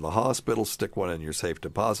take you to the hospital, stick one in your safe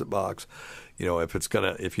deposit box.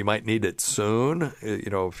 If you might need it soon,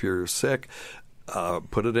 if you're sick,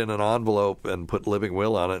 put it in an envelope and put living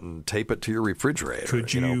will on it and tape it to your refrigerator.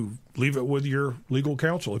 Could you leave it with your legal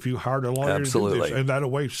counsel if you hired a lawyer Absolutely. to do this? And that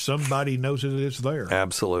way somebody knows that it's there.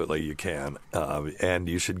 Absolutely, you can. And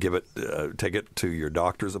you should take it to your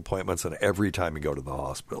doctor's appointments and every time you go to the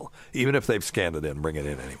hospital. Even if they've scanned it in, bring it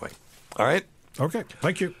in anyway. All right? Okay,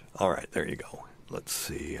 thank you. All right, there you go. Let's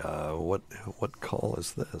see. What call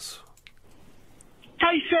is this?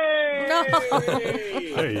 Casey!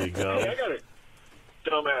 There you go. Hey, I got a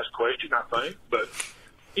dumbass question, I think. But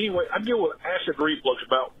anyway, I deal with acid reflux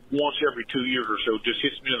about once every 2 years or so. It just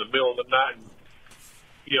hits me in the middle of the night. And,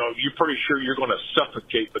 you're pretty sure you're going to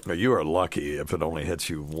suffocate. But You are lucky if it only hits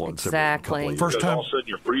you once Exactly. every couple of years. First time. all of a sudden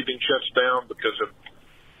your breathing shuts down because of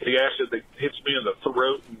the acid that hits me in the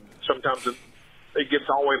throat. And sometimes it gets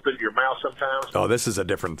all the way up into your mouth sometimes. Oh, this is a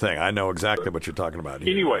different thing. I know exactly what you're talking about.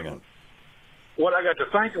 Here. Anyway, Hang on. what I got to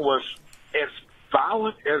thinking was, as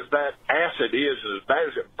violent as that acid is, as bad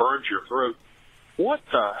as it burns your throat, what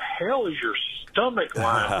the hell is your stomach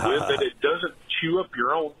lined with that it doesn't chew up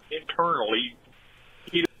your own internally?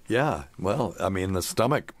 Yeah, well, I mean, the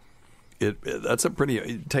stomach. That's a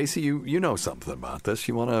pretty. Tacey, you know something about this.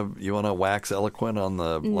 You wanna wax eloquent on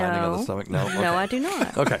the lining of the stomach? No, okay. No, I do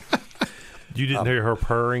not. Okay. You didn't hear her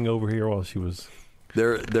purring over here while she was.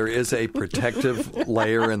 There is a protective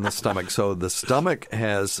layer in the stomach. So the stomach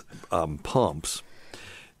has pumps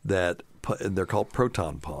that they're called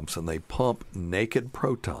proton pumps, and they pump naked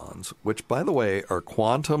protons, which, by the way, are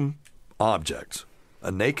quantum objects.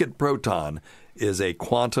 A naked proton is a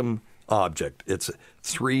quantum object. It's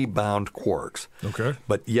 3 bound quarks. Okay.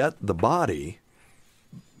 But yet the body,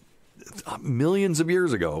 millions of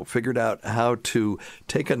years ago, figured out how to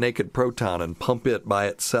take a naked proton and pump it by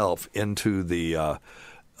itself into the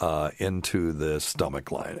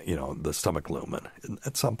stomach line, the stomach lumen. Isn't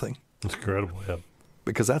that something? It's incredible, yeah.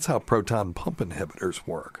 Because that's how proton pump inhibitors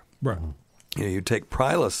work. Right. You take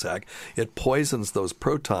Prilosec, it poisons those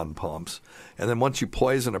proton pumps, and then once you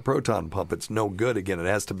poison a proton pump, it's no good again.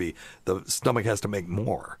 The stomach has to make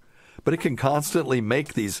more, but it can constantly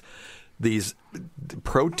make these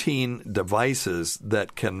protein devices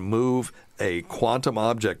that can move a quantum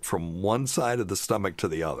object from one side of the stomach to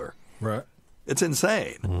the other. Right. It's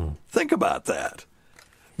insane. Think about that.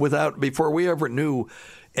 Before we ever knew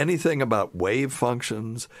anything about wave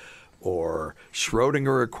functions or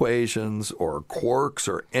Schrodinger equations or quarks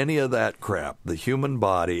or any of that crap, the human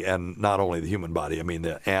body, and not only the human body, I mean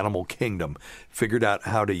the animal kingdom, figured out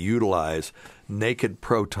how to utilize naked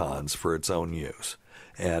protons for its own use.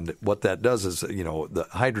 And what that does is, the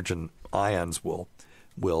hydrogen ions will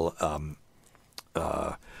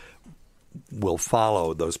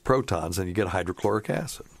follow those protons, and you get hydrochloric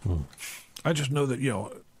acid. I just know that,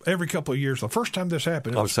 every couple of years, the first time this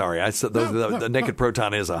happened. Oh, sorry. I said the naked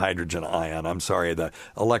proton is a hydrogen ion. I'm sorry. The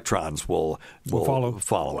electrons will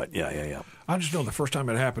follow it. Yeah. I just know the first time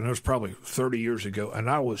it happened, it was probably 30 years ago, and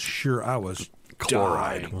I was sure I was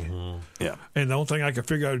chloride. dying. Yeah. And the only thing I could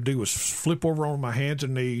figure out to do was flip over on my hands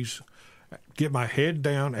and knees, get my head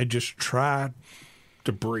down, and just try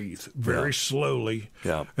to breathe very slowly.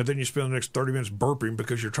 Yeah. And then you spend the next 30 minutes burping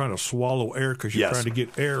because you're trying to swallow air because you're trying to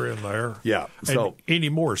get air in there. Yeah. And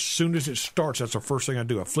anymore, as soon as it starts, that's the first thing I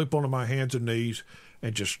do. I flip onto my hands and knees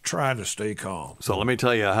and just try to stay calm. So let me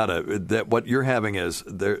tell you what you're having is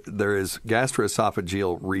there is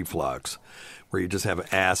gastroesophageal reflux, where you just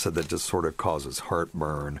have acid that just sort of causes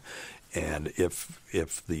heartburn. And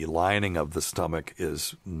if the lining of the stomach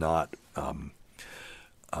is not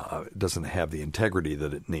doesn't have the integrity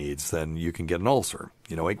that it needs, then you can get an ulcer.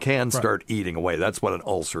 It can start eating away. That's what an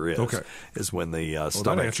ulcer is. Okay. Is when the that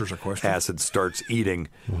stomach answers a question. acid starts eating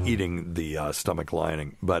the stomach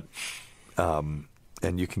lining. But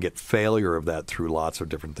and you can get failure of that through lots of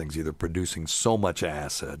different things, either producing so much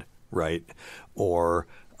acid, right, or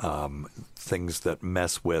things that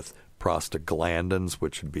mess with prostaglandins,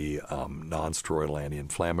 which would be non-steroidal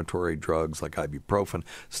anti-inflammatory drugs like ibuprofen,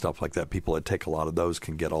 stuff like that. People that take a lot of those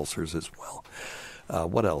can get ulcers as well.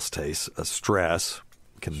 What else, Tace? Stress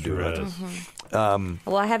can do it.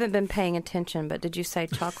 Well, I haven't been paying attention, but did you say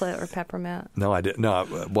chocolate or peppermint? No, I didn't.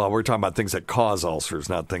 No, well, we're talking about things that cause ulcers,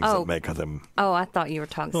 not things that make them. Oh, I thought you were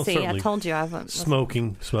talking. Well, See, I told you I haven't.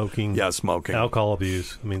 Smoking. Yeah, smoking. Alcohol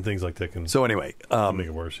abuse. I mean, things like that can. So anyway, make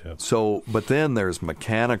it worse. Yeah. So, but then there's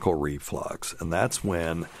mechanical reflux, and that's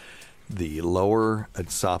when the lower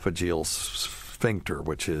esophageal sphincter,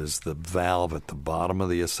 which is the valve at the bottom of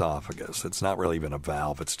the esophagus. It's not really even a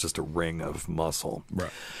valve. It's just a ring of muscle.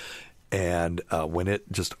 Right. And when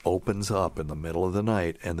it just opens up in the middle of the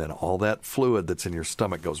night, and then all that fluid that's in your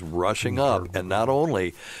stomach goes rushing up. And not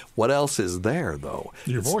only, what else is there, though?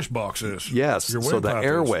 Your voice box is. Yes. Your so the windpipe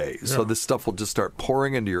airway. is. Yeah. So this stuff will just start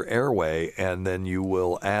pouring into your airway, and then you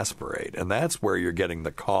will aspirate. And that's where you're getting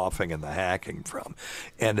the coughing and the hacking from.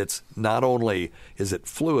 And it's not only is it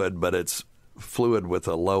fluid, but it's fluid with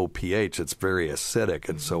a low pH. It's very acidic,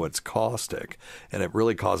 and so it's caustic, and it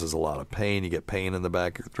really causes a lot of pain. You get pain in the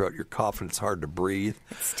back of your throat. You're coughing. It's hard to breathe.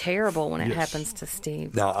 It's terrible when it happens to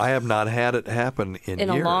Steve. Now, I have not had it happen in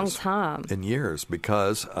years. A long time. In years,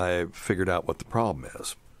 because I figured out what the problem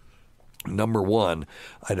is. Number one,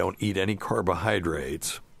 I don't eat any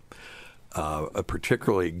carbohydrates,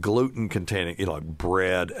 particularly gluten-containing, like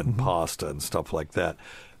bread and pasta and stuff like that,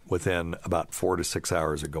 within about 4 to 6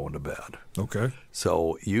 hours of going to bed. Okay.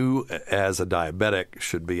 So you, as a diabetic,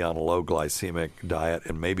 should be on a low glycemic diet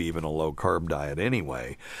and maybe even a low carb diet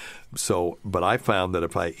anyway. So, but I found that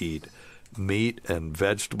if I eat meat and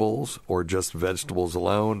vegetables, or just vegetables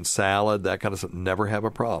alone, salad, that kind of stuff, never have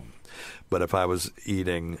a problem. But if I was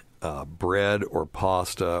eating bread or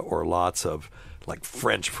pasta or lots of like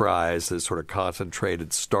French fries, this sort of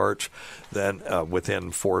concentrated starch, then within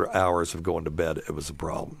 4 hours of going to bed, it was a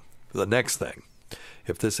problem. The next thing,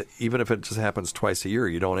 even if it just happens twice a year,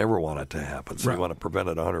 you don't ever want it to happen. So you want to prevent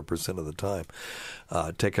it 100% of the time.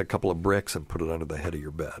 Take a couple of bricks and put it under the head of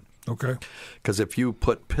your bed. Okay. Because if you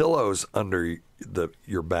put pillows under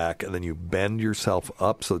your back and then you bend yourself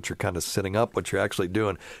up so that you're kind of sitting up, what you're actually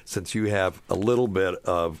doing, since you have a little bit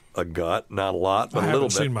of a gut, not a lot, but a little bit. I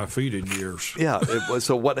haven't seen my feet in years. Yeah.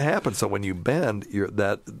 So what happens? So when you bend,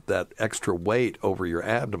 that extra weight over your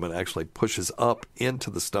abdomen actually pushes up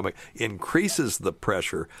into the stomach, increases the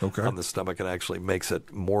pressure on the stomach, and actually makes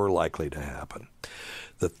it more likely to happen.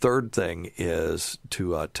 The third thing is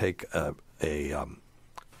to take an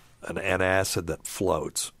acid that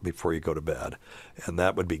floats before you go to bed, and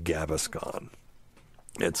that would be Gaviscon.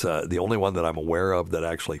 It's the only one that I'm aware of that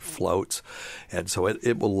actually floats. And so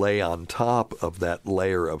it will lay on top of that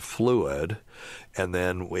layer of fluid. And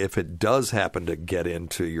then if it does happen to get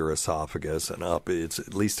into your esophagus and up,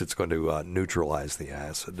 at least it's going to neutralize the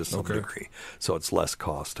acid to some degree. So it's less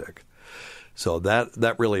caustic. So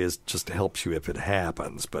that really is just helps you if it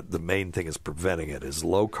happens. But the main thing is preventing it is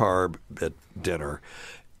low carb at dinner.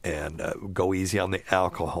 And go easy on the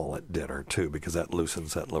alcohol at dinner, too, because that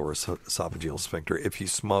loosens that lower esophageal sphincter. If you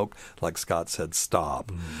smoke, like Scott said,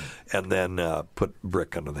 stop. And then put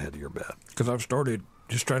brick under the head of your bed. Because I've started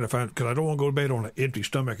just trying to find, because I don't want to go to bed on an empty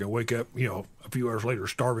stomach and wake up, a few hours later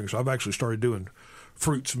starving. So I've actually started doing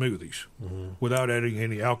fruit smoothies without adding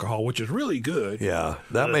any alcohol, which is really good. Yeah,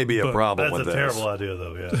 that may be a problem with this. That's a terrible idea,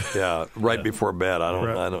 though. Yeah. Yeah, right before bed. I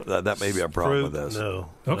don't. That may be a problem with this. No.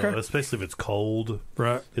 Okay. No, especially if it's cold.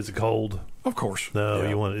 Right. Is it cold? Of course. No,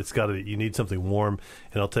 you need something warm,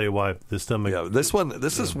 and I'll tell you why. The stomach. Yeah, this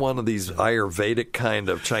is one of these Ayurvedic kind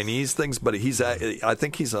of Chinese things, but I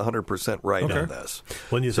think he's 100% right on this.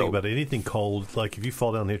 When you think about it, anything cold, like if you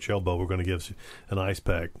fall down and hit your elbow, we're going to give you an ice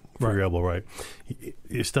pack for your elbow, right?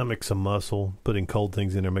 Your stomach's a muscle. Putting cold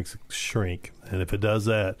things in there makes it shrink, and if it does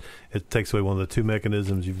that, it takes away one of the two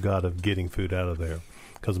mechanisms you've got of getting food out of there.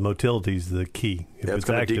 Because motility is the key. It's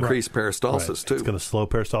going to decrease peristalsis, too. It's going to slow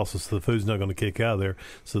peristalsis, so the food's not going to kick out of there.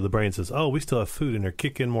 So the brain says, we still have food in there.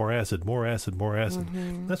 Kick in more acid, more acid, more acid.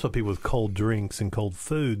 That's why people with cold drinks and cold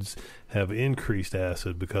foods have increased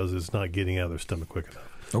acid because it's not getting out of their stomach quick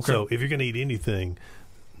enough. Okay. So if you're going to eat anything,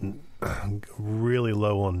 really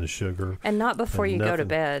low on the sugar, and not before you go to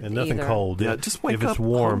bed, and nothing either. cold. Yeah, just wake if up it's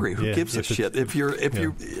warm, hungry. Who gives a shit? Liam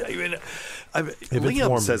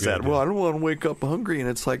says that. Well, I don't want to wake up hungry, and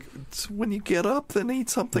it's like when you get up, then eat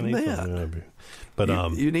something. But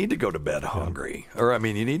you need to go to bed hungry, or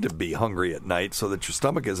you need to be hungry at night so that your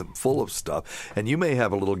stomach isn't full of stuff, and you may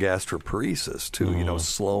have a little gastroparesis too.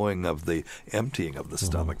 Slowing of the emptying of the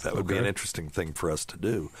stomach. That would be an interesting thing for us to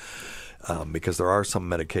do. Because there are some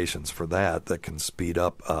medications for that can speed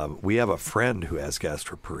up. We have a friend who has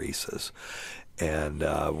gastroparesis, and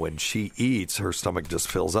when she eats, her stomach just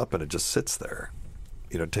fills up and it just sits there.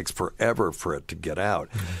 It takes forever for it to get out.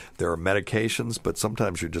 There are medications, but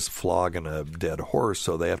sometimes you're just flogging a dead horse,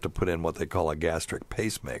 so they have to put in what they call a gastric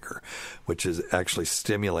pacemaker, which actually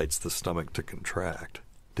stimulates the stomach to contract,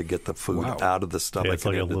 to get the food out of the stomach.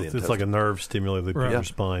 It's like a nerve stimulator in your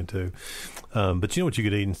spine, too. But you know what you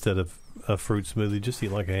could eat instead of a fruit smoothie? Just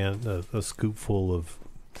eat like a scoopful of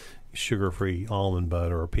sugar-free almond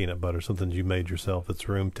butter or peanut butter, something you made yourself that's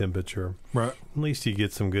room temperature. Right. At least you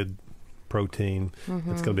get some good protein.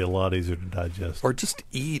 It's going to be a lot easier to digest. Or just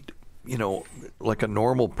eat, like a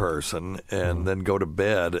normal person, and then go to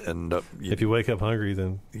bed. And if you wake up hungry,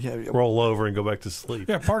 then roll over and go back to sleep.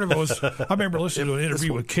 Yeah, part of it was I remember listening to an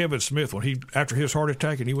interview with Kevin Smith when after his heart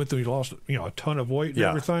attack, and he went through, he lost a ton of weight and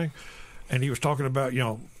everything, and he was talking about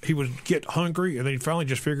he would get hungry, and then he finally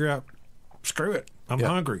just figure out, screw it, I'm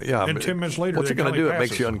hungry. Yeah, and 10 minutes later, what you're going to do? It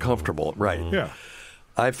makes you uncomfortable, right? Yeah.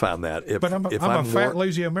 I found that but I'm a fat,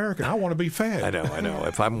 lazy American. I want to be fat. I know.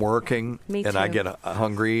 If I'm working and I get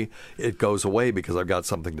hungry, it goes away because I've got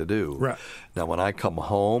something to do. Right. Now, when I come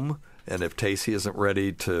home and if Tacey isn't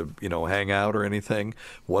ready to, hang out or anything,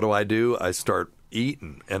 what do? I start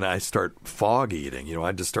eating, and I start fog eating.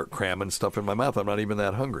 I just start cramming stuff in my mouth. I'm not even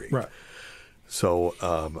that hungry. Right. So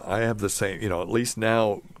I have the same, at least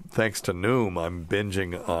now, thanks to Noom, I'm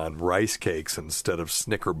binging on rice cakes instead of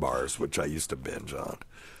Snicker bars, which I used to binge on,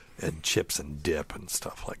 and chips and dip and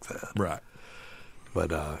stuff like that. Right.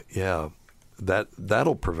 But,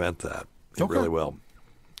 that'll prevent that. It really will.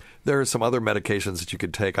 There are some other medications that you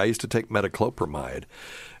could take. I used to take metoclopramide,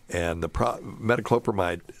 and the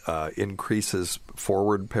metoclopramide increases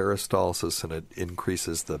forward peristalsis, and it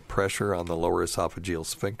increases the pressure on the lower esophageal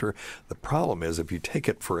sphincter. The problem is if you take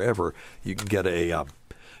it forever, you can get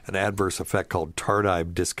an adverse effect called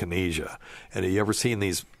tardive dyskinesia. And have you ever seen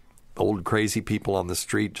these old crazy people on the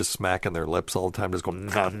street just smacking their lips all the time, just going, you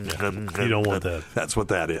don't want that. That's what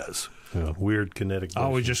that is. Yeah, weird kinetic motion. I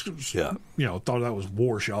always just, thought that was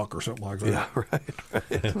war shock or something like that.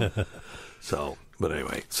 Yeah, right. So, but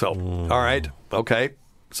anyway, all right, okay.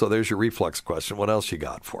 So there's your reflux question. What else you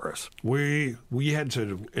got for us? We had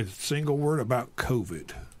said a single word about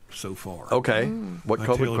COVID so far. Okay. What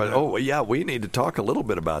COVID question? Oh, yeah, we need to talk a little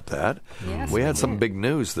bit about that. Yes, we had some big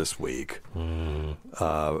news this week.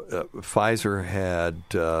 Pfizer had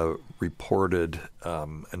reported a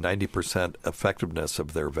 90% effectiveness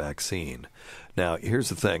of their vaccine. Now, here's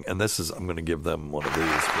the thing, and I'm going to give them one of these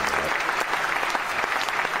for that.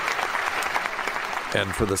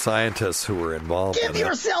 And for the scientists who were involved Give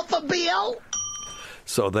yourself a bill.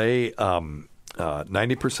 So they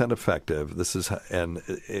 90% effective. This is,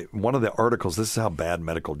 one of the articles, this is how bad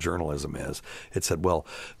medical journalism is. It said, well,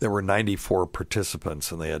 there were 94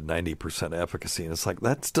 participants and they had 90% efficacy. And it's like,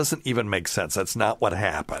 that doesn't even make sense. That's not what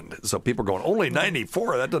happened. So people are going, only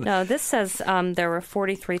 94? That doesn't. No, this says there were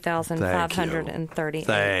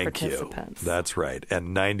 43,538 participants. That's right.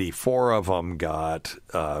 And 94 of them got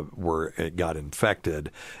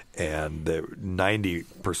infected, and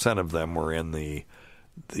 90% of them were in the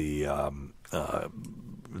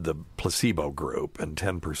placebo group, and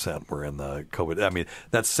 10% were in the COVID. I mean,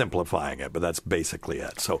 that's simplifying it, but that's basically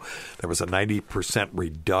it. So there was a 90%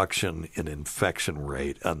 reduction in infection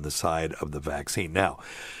rate on the side of the vaccine. Now,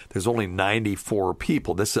 there's only 94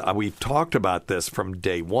 people. We've talked about this from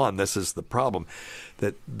day one. This is the problem,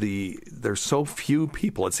 that there's so few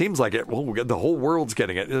people. It seems like the whole world's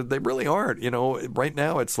getting it. They really aren't. Right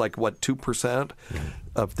now it's like, 2%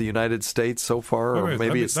 of the United States so far, or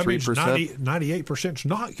maybe it's 3%. 98% is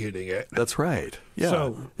not getting it. That's right. Yeah.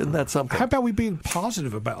 So isn't that something? How about we being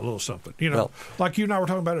positive about a little something? Like you and I were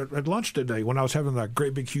talking about it at lunch today when I was having that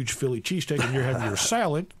great big huge Philly cheesesteak and you're having your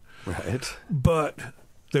salad. Right. But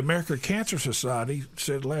the American Cancer Society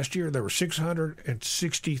said last year there were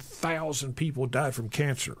 660,000 people died from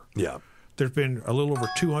cancer. Yeah. There's been a little over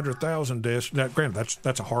 200,000 deaths. Now, granted,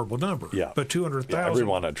 that's a horrible number. Yeah. But 200,000. Yeah,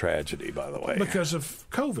 everyone a tragedy, by the way. Because of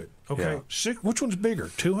COVID. Okay. Yeah. Which one's bigger,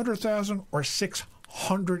 200,000 or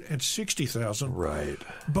 660,000? Right.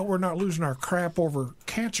 But we're not losing our crap over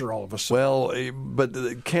cancer all of a sudden. Well,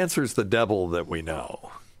 but cancer's the devil that we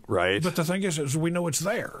know, right? But the thing is we know it's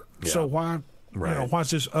there. Yeah. So why, why's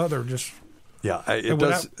this other just... Yeah, it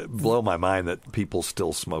does blow my mind that people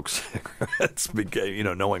still smoke cigarettes,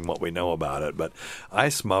 knowing what we know about it. But I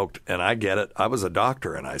smoked, and I get it. I was a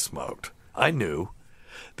doctor, and I smoked. I knew.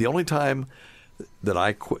 The only time that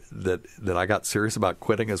I got serious about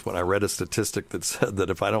quitting is when I read a statistic that said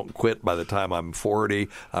that if I don't quit by the time I'm 40,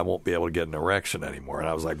 I won't be able to get an erection anymore. And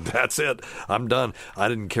I was like, that's it. I'm done. I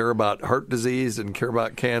didn't care about heart disease, didn't care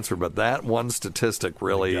about cancer, but that one statistic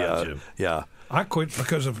really, yeah. I quit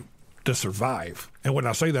because of to survive. And when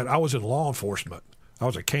I say that, I was in law enforcement. I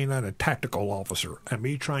was a canine and tactical officer, and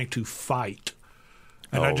me trying to fight.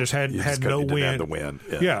 And I just had no win.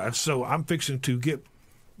 Yeah, and so I'm fixing to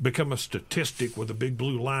become a statistic with a big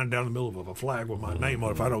blue line down the middle of a flag with my name on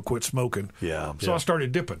it if I don't quit smoking. Yeah. So I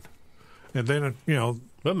started dipping. And then,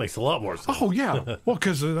 that makes a lot more sense. Oh, yeah. Well,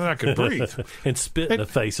 because then I could breathe. And spit in the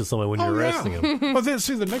face of someone when you're arresting them. But then,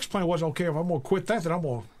 see, the next plan was, okay, if I'm going to quit that, then I'm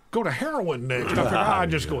going to go to heroin next. I figured, I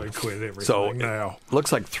just go and quit everything now. It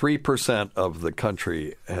looks like 3% of the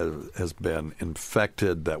country has been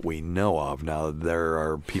infected that we know of. Now, there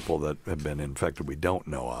are people that have been infected we don't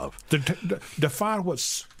know of. Define what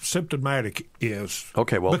symptomatic is.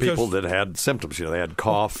 Okay, well, people that had symptoms, they had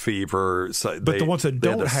cough, fever. But the ones that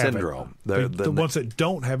don't have syndrome. The ones that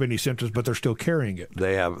don't have any symptoms, but they're still carrying it.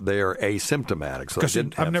 They are asymptomatic. So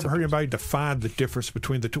I've never heard anybody define the difference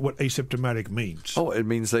between the two, what asymptomatic means. Oh, it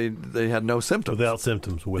means they had no symptoms. Without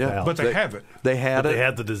symptoms. Without. But they have it. They had They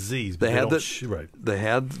had the disease. They had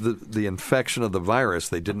the infection of the virus.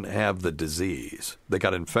 They didn't have the disease. They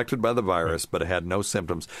got infected by the virus, but it had no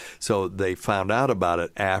symptoms. So they found out about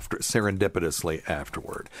it serendipitously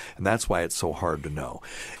afterward. And that's why it's so hard to know.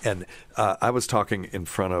 And I was talking in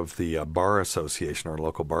front of the Bar Association, our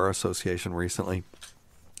local bar association recently.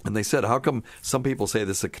 And they said, how come some people say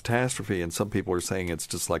this is a catastrophe and some people are saying it's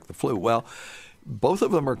just like the flu? Well, both of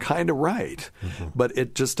them are kind of right, but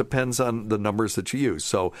it just depends on the numbers that you use.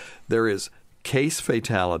 So there is case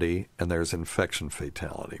fatality and there's infection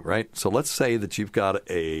fatality, right? So let's say that you've got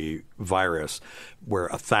a virus where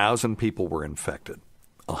 1,000 people were infected.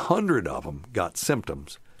 100 of them got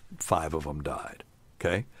symptoms. 5 of them died.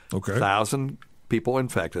 Okay? 1,000 people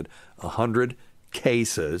infected, 100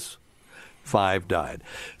 cases, 5 died.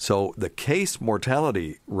 So the case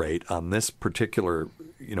mortality rate on this particular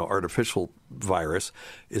artificial virus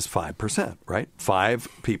is 5%, right? 5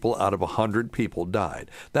 people out of 100 people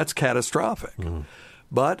died. That's catastrophic.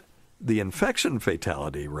 But the infection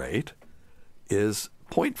fatality rate is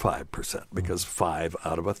 0.5% because 5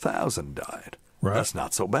 out of 1,000 died. Right. That's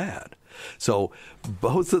not so bad. So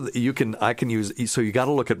both of I can use. So you got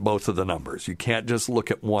to look at both of the numbers. You can't just look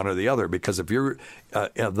at one or the other because if you're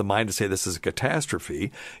of the mind to say this is a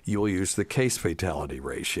catastrophe, you will use the case fatality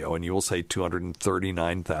ratio and you will say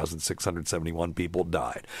 239,671 people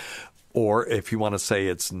died. Or if you want to say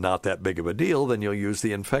it's not that big of a deal, then you'll use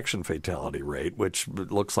the infection fatality rate, which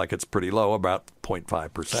looks like it's pretty low, about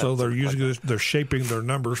 0.5%. So they're using they're shaping their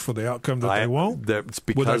numbers for the outcome that they want? It's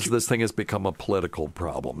because this thing has become a political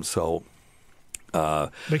problem. So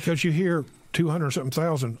because you hear 200-something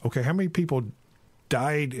thousand. Okay, how many people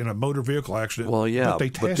died in a motor vehicle accident? Well, yeah,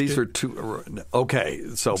 but these are two. Okay,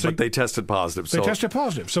 but they tested positive. They tested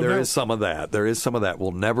positive. So there is some of that. There is some of that.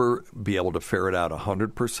 We'll never be able to ferret out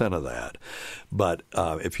 100% of that. But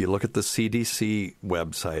if you look at the CDC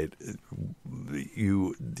website,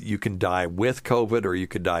 you can die with COVID or you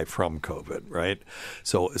could die from COVID, right?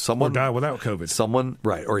 So someone or die without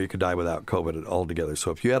COVID. Or you could die without COVID altogether.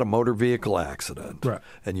 So if you had a motor vehicle accident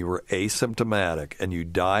and you were asymptomatic and you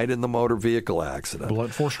died in the motor vehicle accident,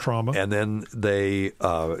 blunt force trauma, and then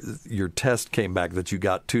your test came back that you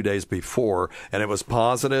got 2 days before and it was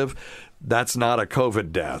positive, that's not a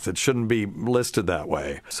COVID death. It shouldn't be listed that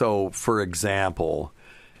way. So, for example,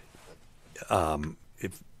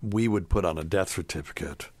 if we would put on a death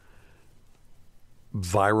certificate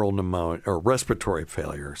viral pneumonia or respiratory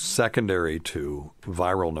failure secondary to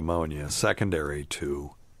viral pneumonia, secondary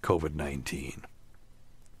to COVID-19.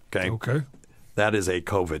 Okay. That is a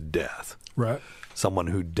COVID death. Right. Someone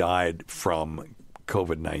who died from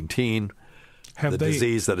COVID-19,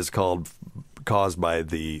 disease that is caused by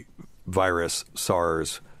the virus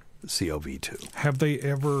SARS-CoV-2. Have they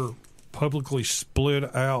ever publicly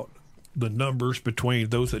split out the numbers between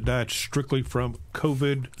those that died strictly from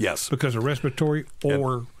COVID? Yes. Because of respiratory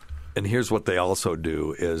or... And here's what they also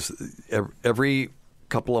do is every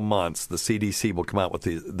couple of months, the CDC will come out with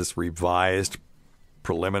this revised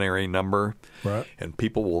preliminary number, right? And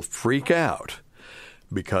people will freak out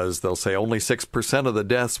because they'll say only 6% of the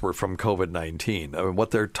deaths were from COVID-19. I mean,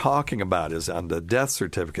 what they're talking about is on the death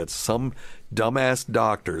certificates, some dumbass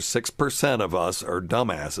doctors, 6% of us are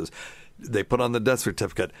dumbasses, they put on the death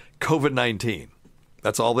certificate COVID-19.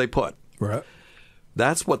 That's all they put. Right.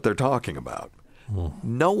 That's what they're talking about.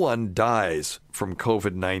 No one dies from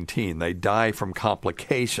COVID-19. They die from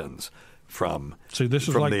complications from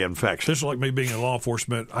the infection. This is like me being in law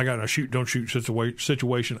enforcement. I got in a shoot, don't shoot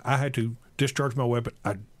situation. I had to discharge my weapon.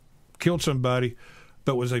 I killed somebody,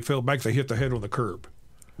 but as they fell back, they hit the head on the curb.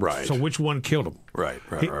 Right. So which one killed them? Right.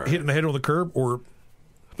 Hitting the head on the curb or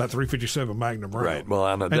that .357 Magnum round? Right. Well,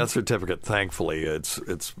 on a death certificate, thankfully, it's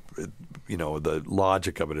the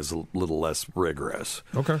logic of it is a little less rigorous.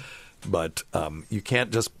 Okay. But you can't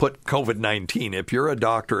just put COVID-19. If you're a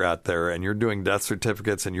doctor out there and you're doing death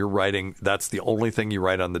certificates and you're writing, that's the only thing you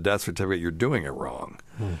write on the death certificate, you're doing it wrong.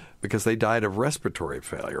 Because they died of respiratory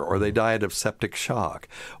failure, or they died of septic shock,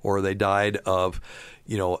 or they died of,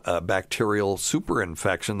 a bacterial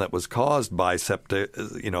superinfection that was caused by by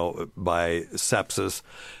sepsis,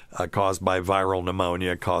 caused by viral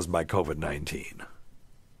pneumonia, caused by COVID-19.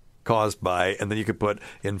 And then you could put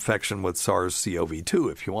infection with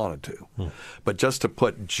SARS-CoV-2 if you wanted to. But just to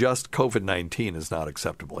put just COVID-19 is not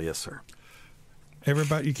acceptable. Yes, sir.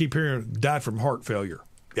 Everybody, you keep hearing, died from heart failure.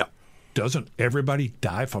 Yeah. Doesn't everybody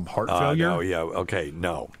die from heart failure? No, yeah, okay,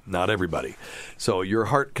 no, not everybody. So your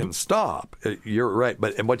heart can stop. You're right.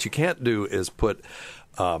 And what you can't do is put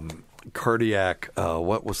cardiac,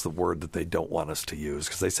 what was the word that they don't want us to use?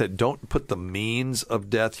 Because they said don't put the means of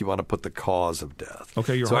death, you want to put the cause of death.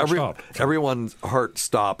 Okay, your heart stopped. Everyone's heart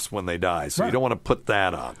stops when they die, so you don't want to put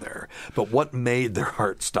that on there. But what made their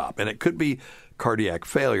heart stop? And it could be cardiac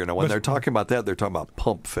failure. Now, when they're talking about that, they're talking about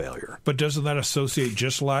pump failure. But doesn't that associate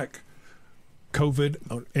just like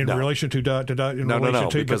COVID in relation to No,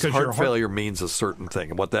 because heart failure means a certain thing,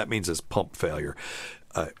 and what that means is pump failure.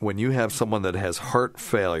 When you have someone that has heart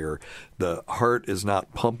failure, the heart is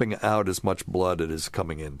not pumping out as much blood as is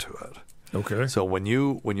coming into it. Okay. So when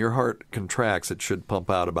your heart contracts, it should pump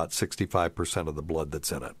out about 65% of the blood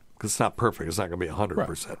that's in it. Because it's not perfect. It's not going to be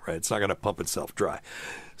 100%, right? It's not going to pump itself dry.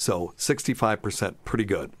 So 65%, pretty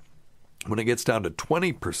good. When it gets down to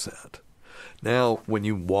 20%, now, when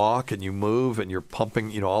you walk and you move and you're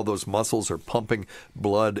pumping, all those muscles are pumping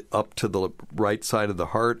blood up to the right side of the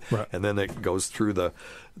heart, and then it goes through the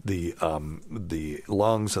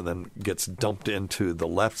lungs and then gets dumped into the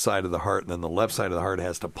left side of the heart, and then the left side of the heart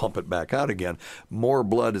has to pump it back out again. More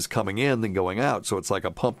blood is coming in than going out, so it's like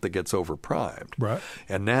a pump that gets overprimed. Right.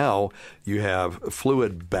 And now you have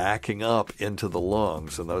fluid backing up into the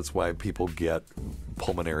lungs, and that's why people get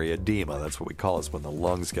pulmonary edema. That's what we call it, when the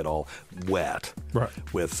lungs get all wet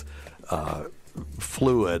with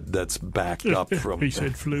fluid that's backed up from. He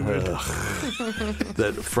said fluid.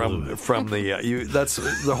 That from the that's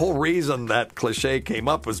the whole reason that cliche came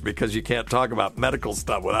up was because you can't talk about medical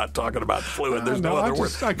stuff without talking about fluid. There's no other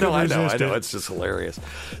word. I know. It's just hilarious.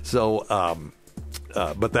 So,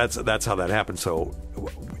 but that's how that happens. So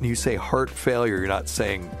when you say heart failure, you're not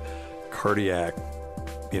saying cardiac,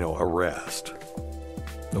 arrest.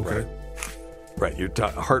 Okay. Right.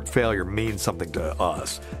 Heart failure means something to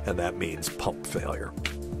us, and that means pump failure.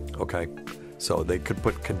 Okay? So they could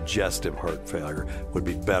put congestive heart failure. Would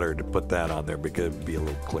be better to put that on there because it would be a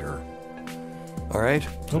little clearer. All right?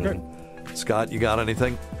 Okay. Scott, you got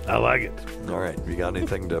anything? I like it. All right. You got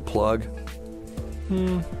anything to plug?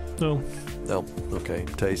 No. No. Okay.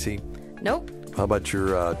 Tacy? Nope. How about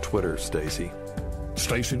your Twitter, Stacy?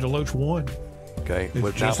 Stacy Deloach 1. Okay. It's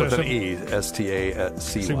Not just with that an E.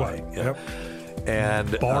 STACY. Yeah. Yep.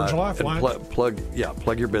 And Barge Lifeline.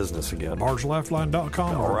 Plug your business again.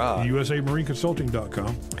 BargeLifeline.com All right. or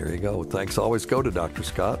USAMarineConsulting.com. There you go. Thanks. Always go to Dr.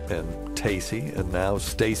 Scott and Tacy, and now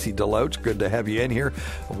Stacy Deloach. Good to have you in here.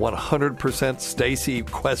 100% Stacy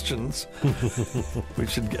questions. We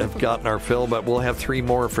should have gotten our fill, but we'll have 3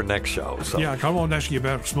 more for next show. So. Yeah, I want to ask you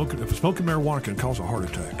about smoking. If smoking marijuana can cause a heart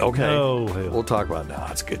attack. Okay. Oh, hell. We'll talk about it now.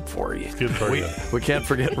 It's good for you. Good for you. We can't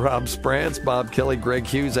forget Rob Sprance, Bob Kelly, Greg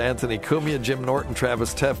Hughes, Anthony Cumia, Jim Norton,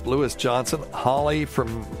 Travis Teff, Lewis Johnson, Holly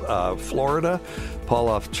from Florida, Paul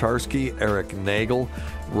Ovcharski, Eric Nagel,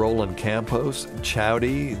 Roland Campos,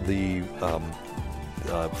 Chowdy,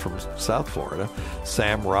 from South Florida,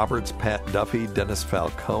 Sam Roberts, Pat Duffy, Dennis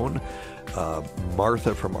Falcone,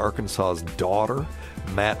 Martha from Arkansas's daughter,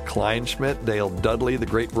 Matt Kleinschmidt, Dale Dudley, the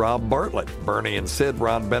great Rob Bartlett, Bernie and Sid,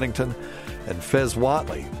 Ron Bennington, and Fez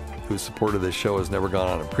Watley, whose support of this show has never gone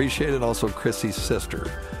unappreciated. Also, Chrissy's sister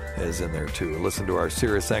is in there too. Listen to our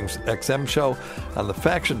Sirius XM show on the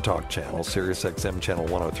Faction Talk channel, Sirius XM channel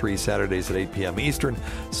 103, Saturdays at 8 p.m. Eastern,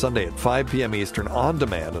 Sunday at 5 p.m. Eastern, on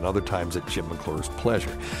demand, and other times at Jim McClure's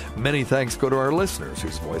pleasure. Many thanks go to our listeners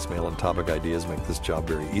whose voicemail and topic ideas make this job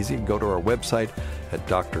very easy. Go to our website at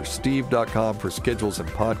drsteve.com for schedules and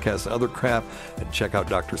podcasts and other crap, and check out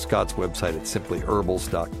Dr. Scott's website at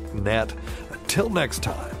simplyherbals.net. Until next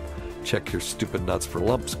time, check your stupid nuts for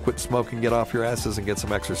lumps, quit smoking, get off your asses, and get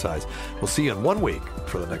some exercise. We'll see you in 1 week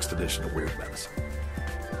for the next edition of Weird Medicine.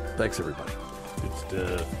 Thanks, everybody. Good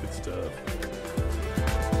stuff. Good stuff.